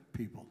protect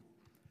people.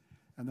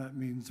 And that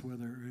means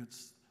whether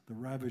it's the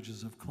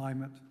ravages of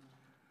climate,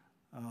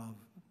 of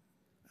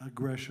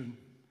aggression,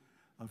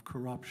 of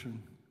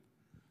corruption,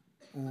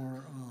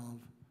 or of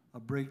a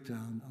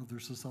breakdown of their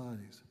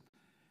societies.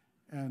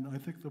 And I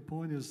think the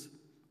point is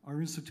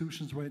our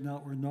institutions right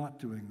now are not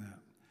doing that.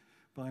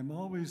 But I'm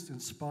always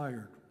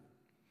inspired,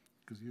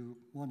 because you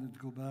wanted to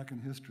go back in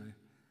history,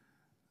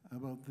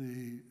 about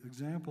the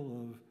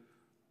example of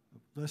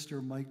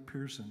Lester Mike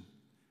Pearson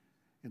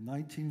in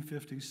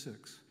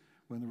 1956,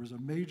 when there was a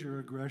major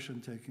aggression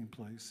taking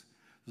place.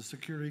 The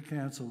Security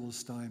Council was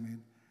stymied.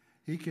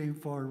 He came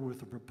forward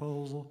with a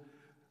proposal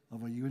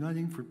of a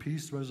Uniting for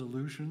Peace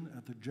resolution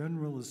at the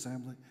General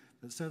Assembly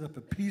that set up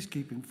a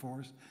peacekeeping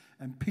force,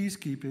 and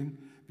peacekeeping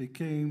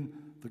became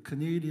the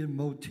Canadian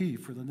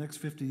motif for the next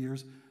 50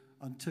 years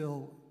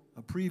until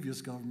a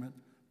previous government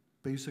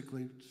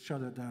basically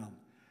shut it down.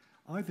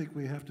 I think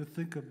we have to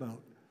think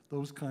about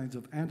those kinds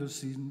of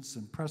antecedents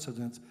and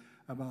precedents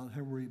about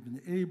how we've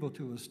been able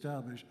to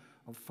establish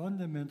a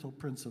fundamental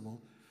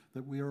principle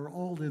that we are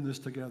all in this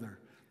together.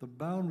 The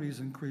boundaries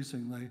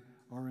increasingly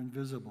are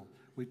invisible.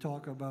 We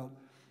talk about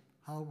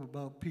how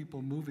about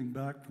people moving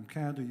back from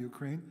Canada to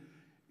Ukraine.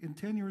 In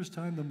 10 years'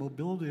 time, the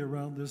mobility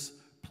around this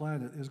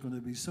planet is going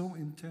to be so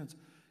intense,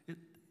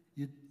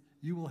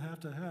 you will have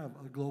to have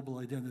a global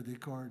identity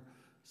card.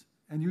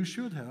 And you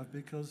should have,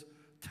 because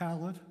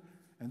talent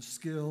and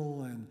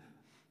skill and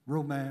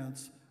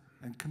romance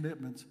and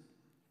commitment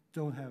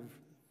don't have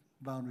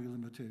boundary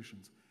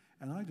limitations.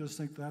 And I just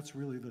think that's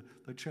really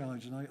the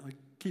challenge. And I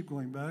keep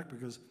going back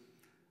because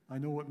I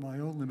know what my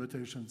own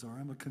limitations are.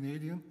 I'm a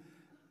Canadian,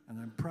 and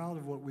I'm proud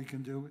of what we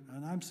can do.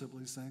 And I'm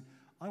simply saying,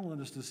 I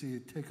want us to see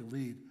it take a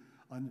lead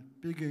on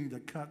beginning to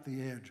cut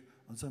the edge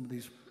on some of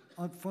these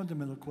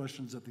fundamental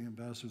questions that the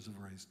ambassadors have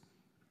raised.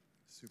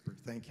 Super,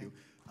 thank you.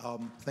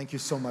 Thank you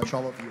so much,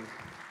 all of you.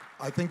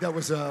 I think that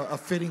was a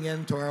fitting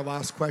end to our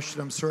last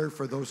question. I'm sorry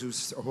for those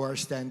who are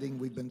standing.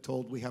 We've been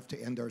told we have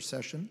to end our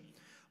session.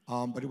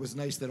 But it was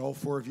nice that all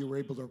four of you were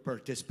able to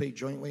participate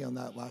jointly on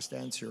that last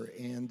answer.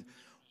 And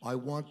I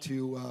want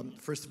to,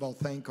 first of all,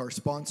 thank our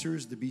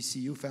sponsors, the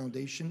BCU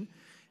Foundation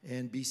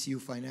and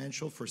BCU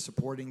Financial, for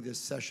supporting this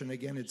session.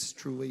 Again, it's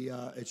truly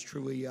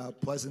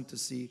pleasant to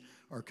see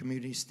our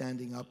community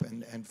standing up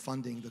and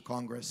funding the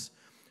Congress.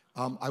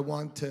 I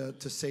want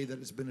to say that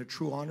it's been a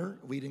true honor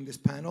leading this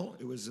panel.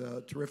 It was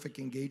a terrific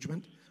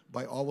engagement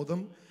by all of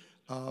them.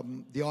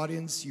 The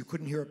audience, you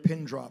couldn't hear a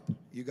pin drop.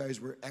 You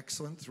guys were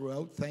excellent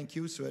throughout. Thank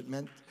you. So it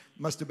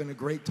must have been a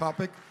great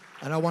topic.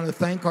 And I want to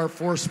thank our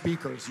four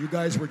speakers. You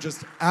guys were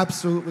just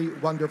absolutely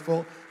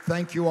wonderful.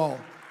 Thank you all.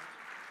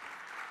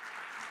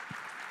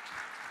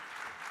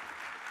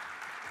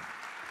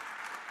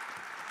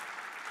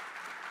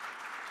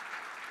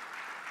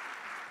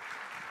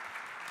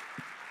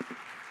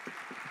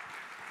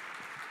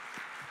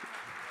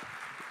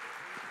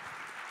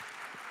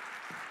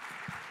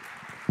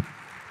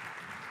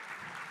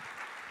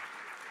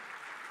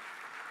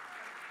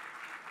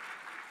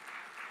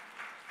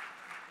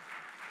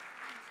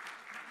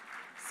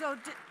 So,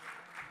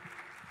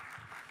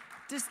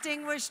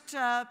 distinguished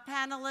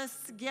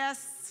panelists,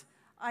 guests,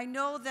 I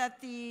know that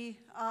the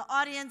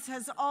audience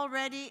has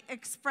already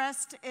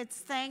expressed its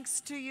thanks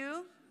to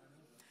you,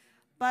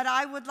 but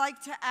I would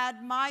like to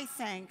add my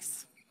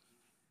thanks.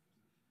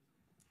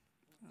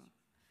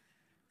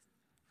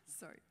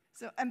 Sorry.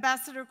 So,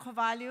 Ambassador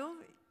Kovaliv,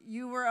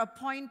 you were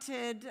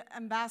appointed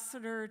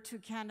ambassador to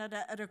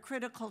Canada at a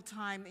critical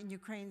time in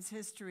Ukraine's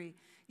history.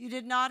 You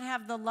did not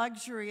have the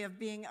luxury of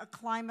being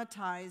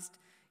acclimatized.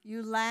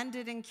 You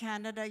landed in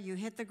Canada, you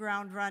hit the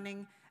ground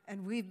running,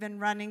 and we've been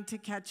running to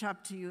catch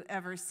up to you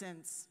ever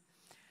since.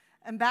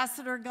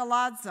 Ambassador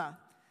Galadza,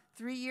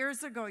 3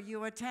 years ago,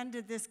 you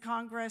attended this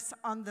Congress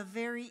on the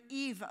very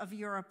eve of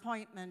your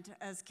appointment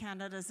as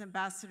Canada's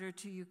ambassador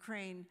to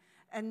Ukraine,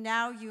 and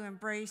now you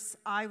embrace,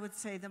 I would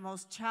say, the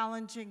most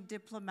challenging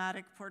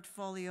diplomatic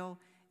portfolio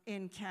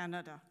in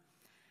Canada.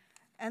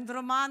 And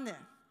Romane,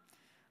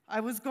 I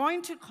was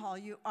going to call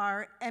you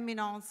our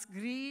Eminence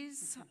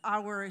Grise,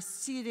 our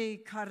Sire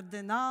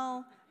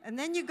Cardinal, and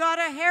then you got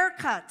a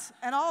haircut,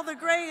 and all the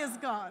gray is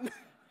gone.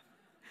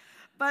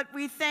 But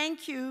we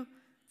thank you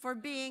for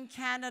being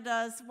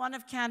one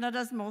of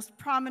Canada's most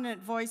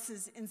prominent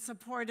voices in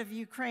support of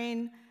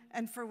Ukraine,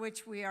 and for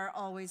which we are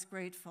always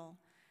grateful.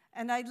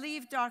 And I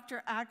leave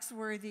Dr.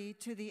 Axworthy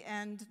to the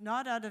end,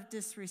 not out of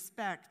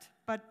disrespect,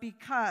 but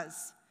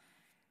because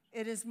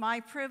it is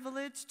my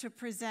privilege to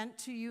present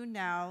to you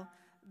now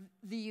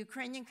the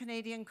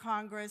Ukrainian-Canadian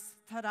Congress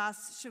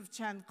Taras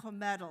Shevchenko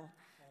Medal.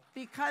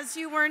 Because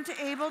you weren't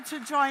able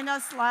to join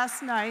us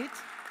last night,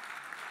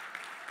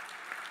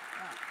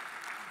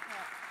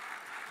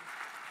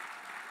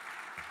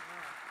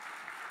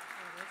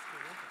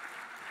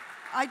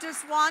 I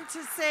just want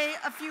to say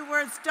a few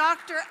words.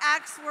 Dr.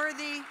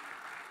 Axworthy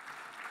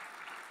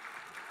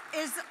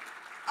is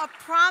a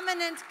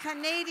prominent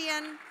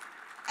Canadian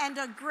and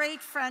a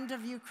great friend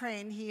of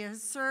Ukraine. He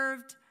has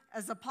served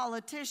as a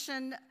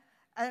politician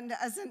and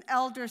as an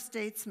elder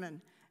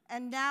statesman.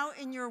 And now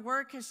in your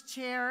work as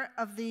chair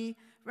of the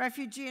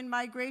Refugee and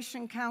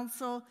Migration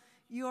Council,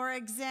 you are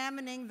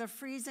examining the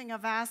freezing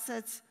of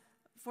assets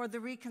for the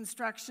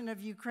reconstruction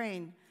of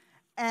Ukraine.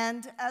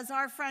 And as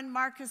our friend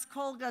Marcus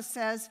Kolga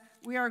says,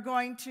 we are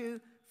going to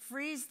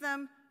freeze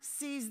them,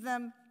 seize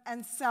them,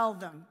 and sell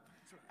them.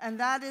 And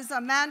that is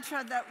a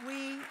mantra that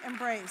we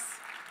embrace.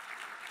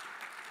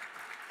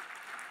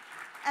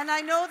 And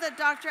I know that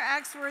Dr.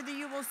 Axworthy,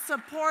 you will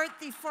support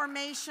the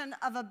formation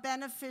of a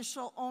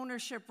beneficial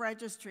ownership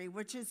registry,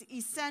 which is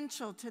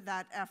essential to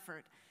that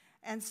effort.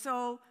 And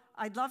so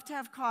I'd love to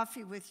have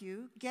coffee with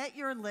you, get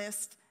your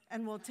list,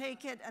 and we'll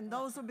take it, and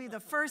those will be the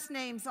first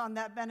names on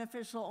that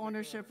beneficial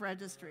ownership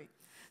registry.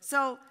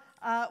 So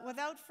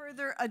without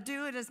further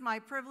ado, it is my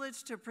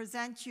privilege to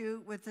present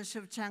you with the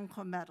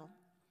Shevchenko Medal.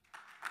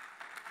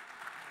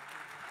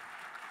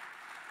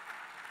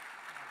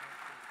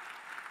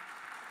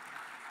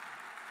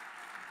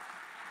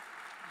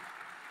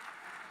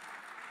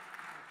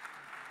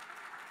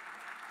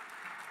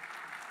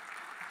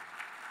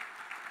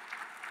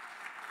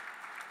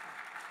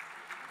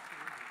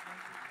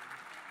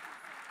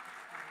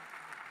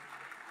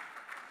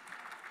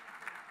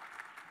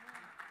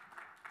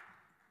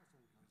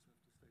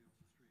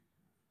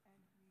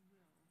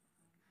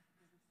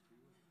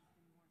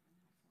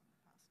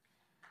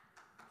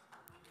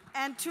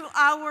 And to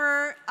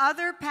our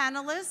other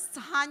panelists,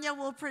 Hanya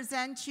will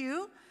present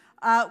you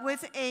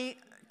with a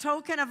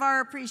token of our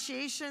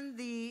appreciation,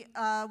 the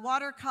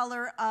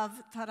watercolor of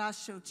Taras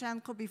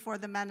Shevchenko before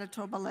the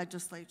Manitoba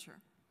legislature.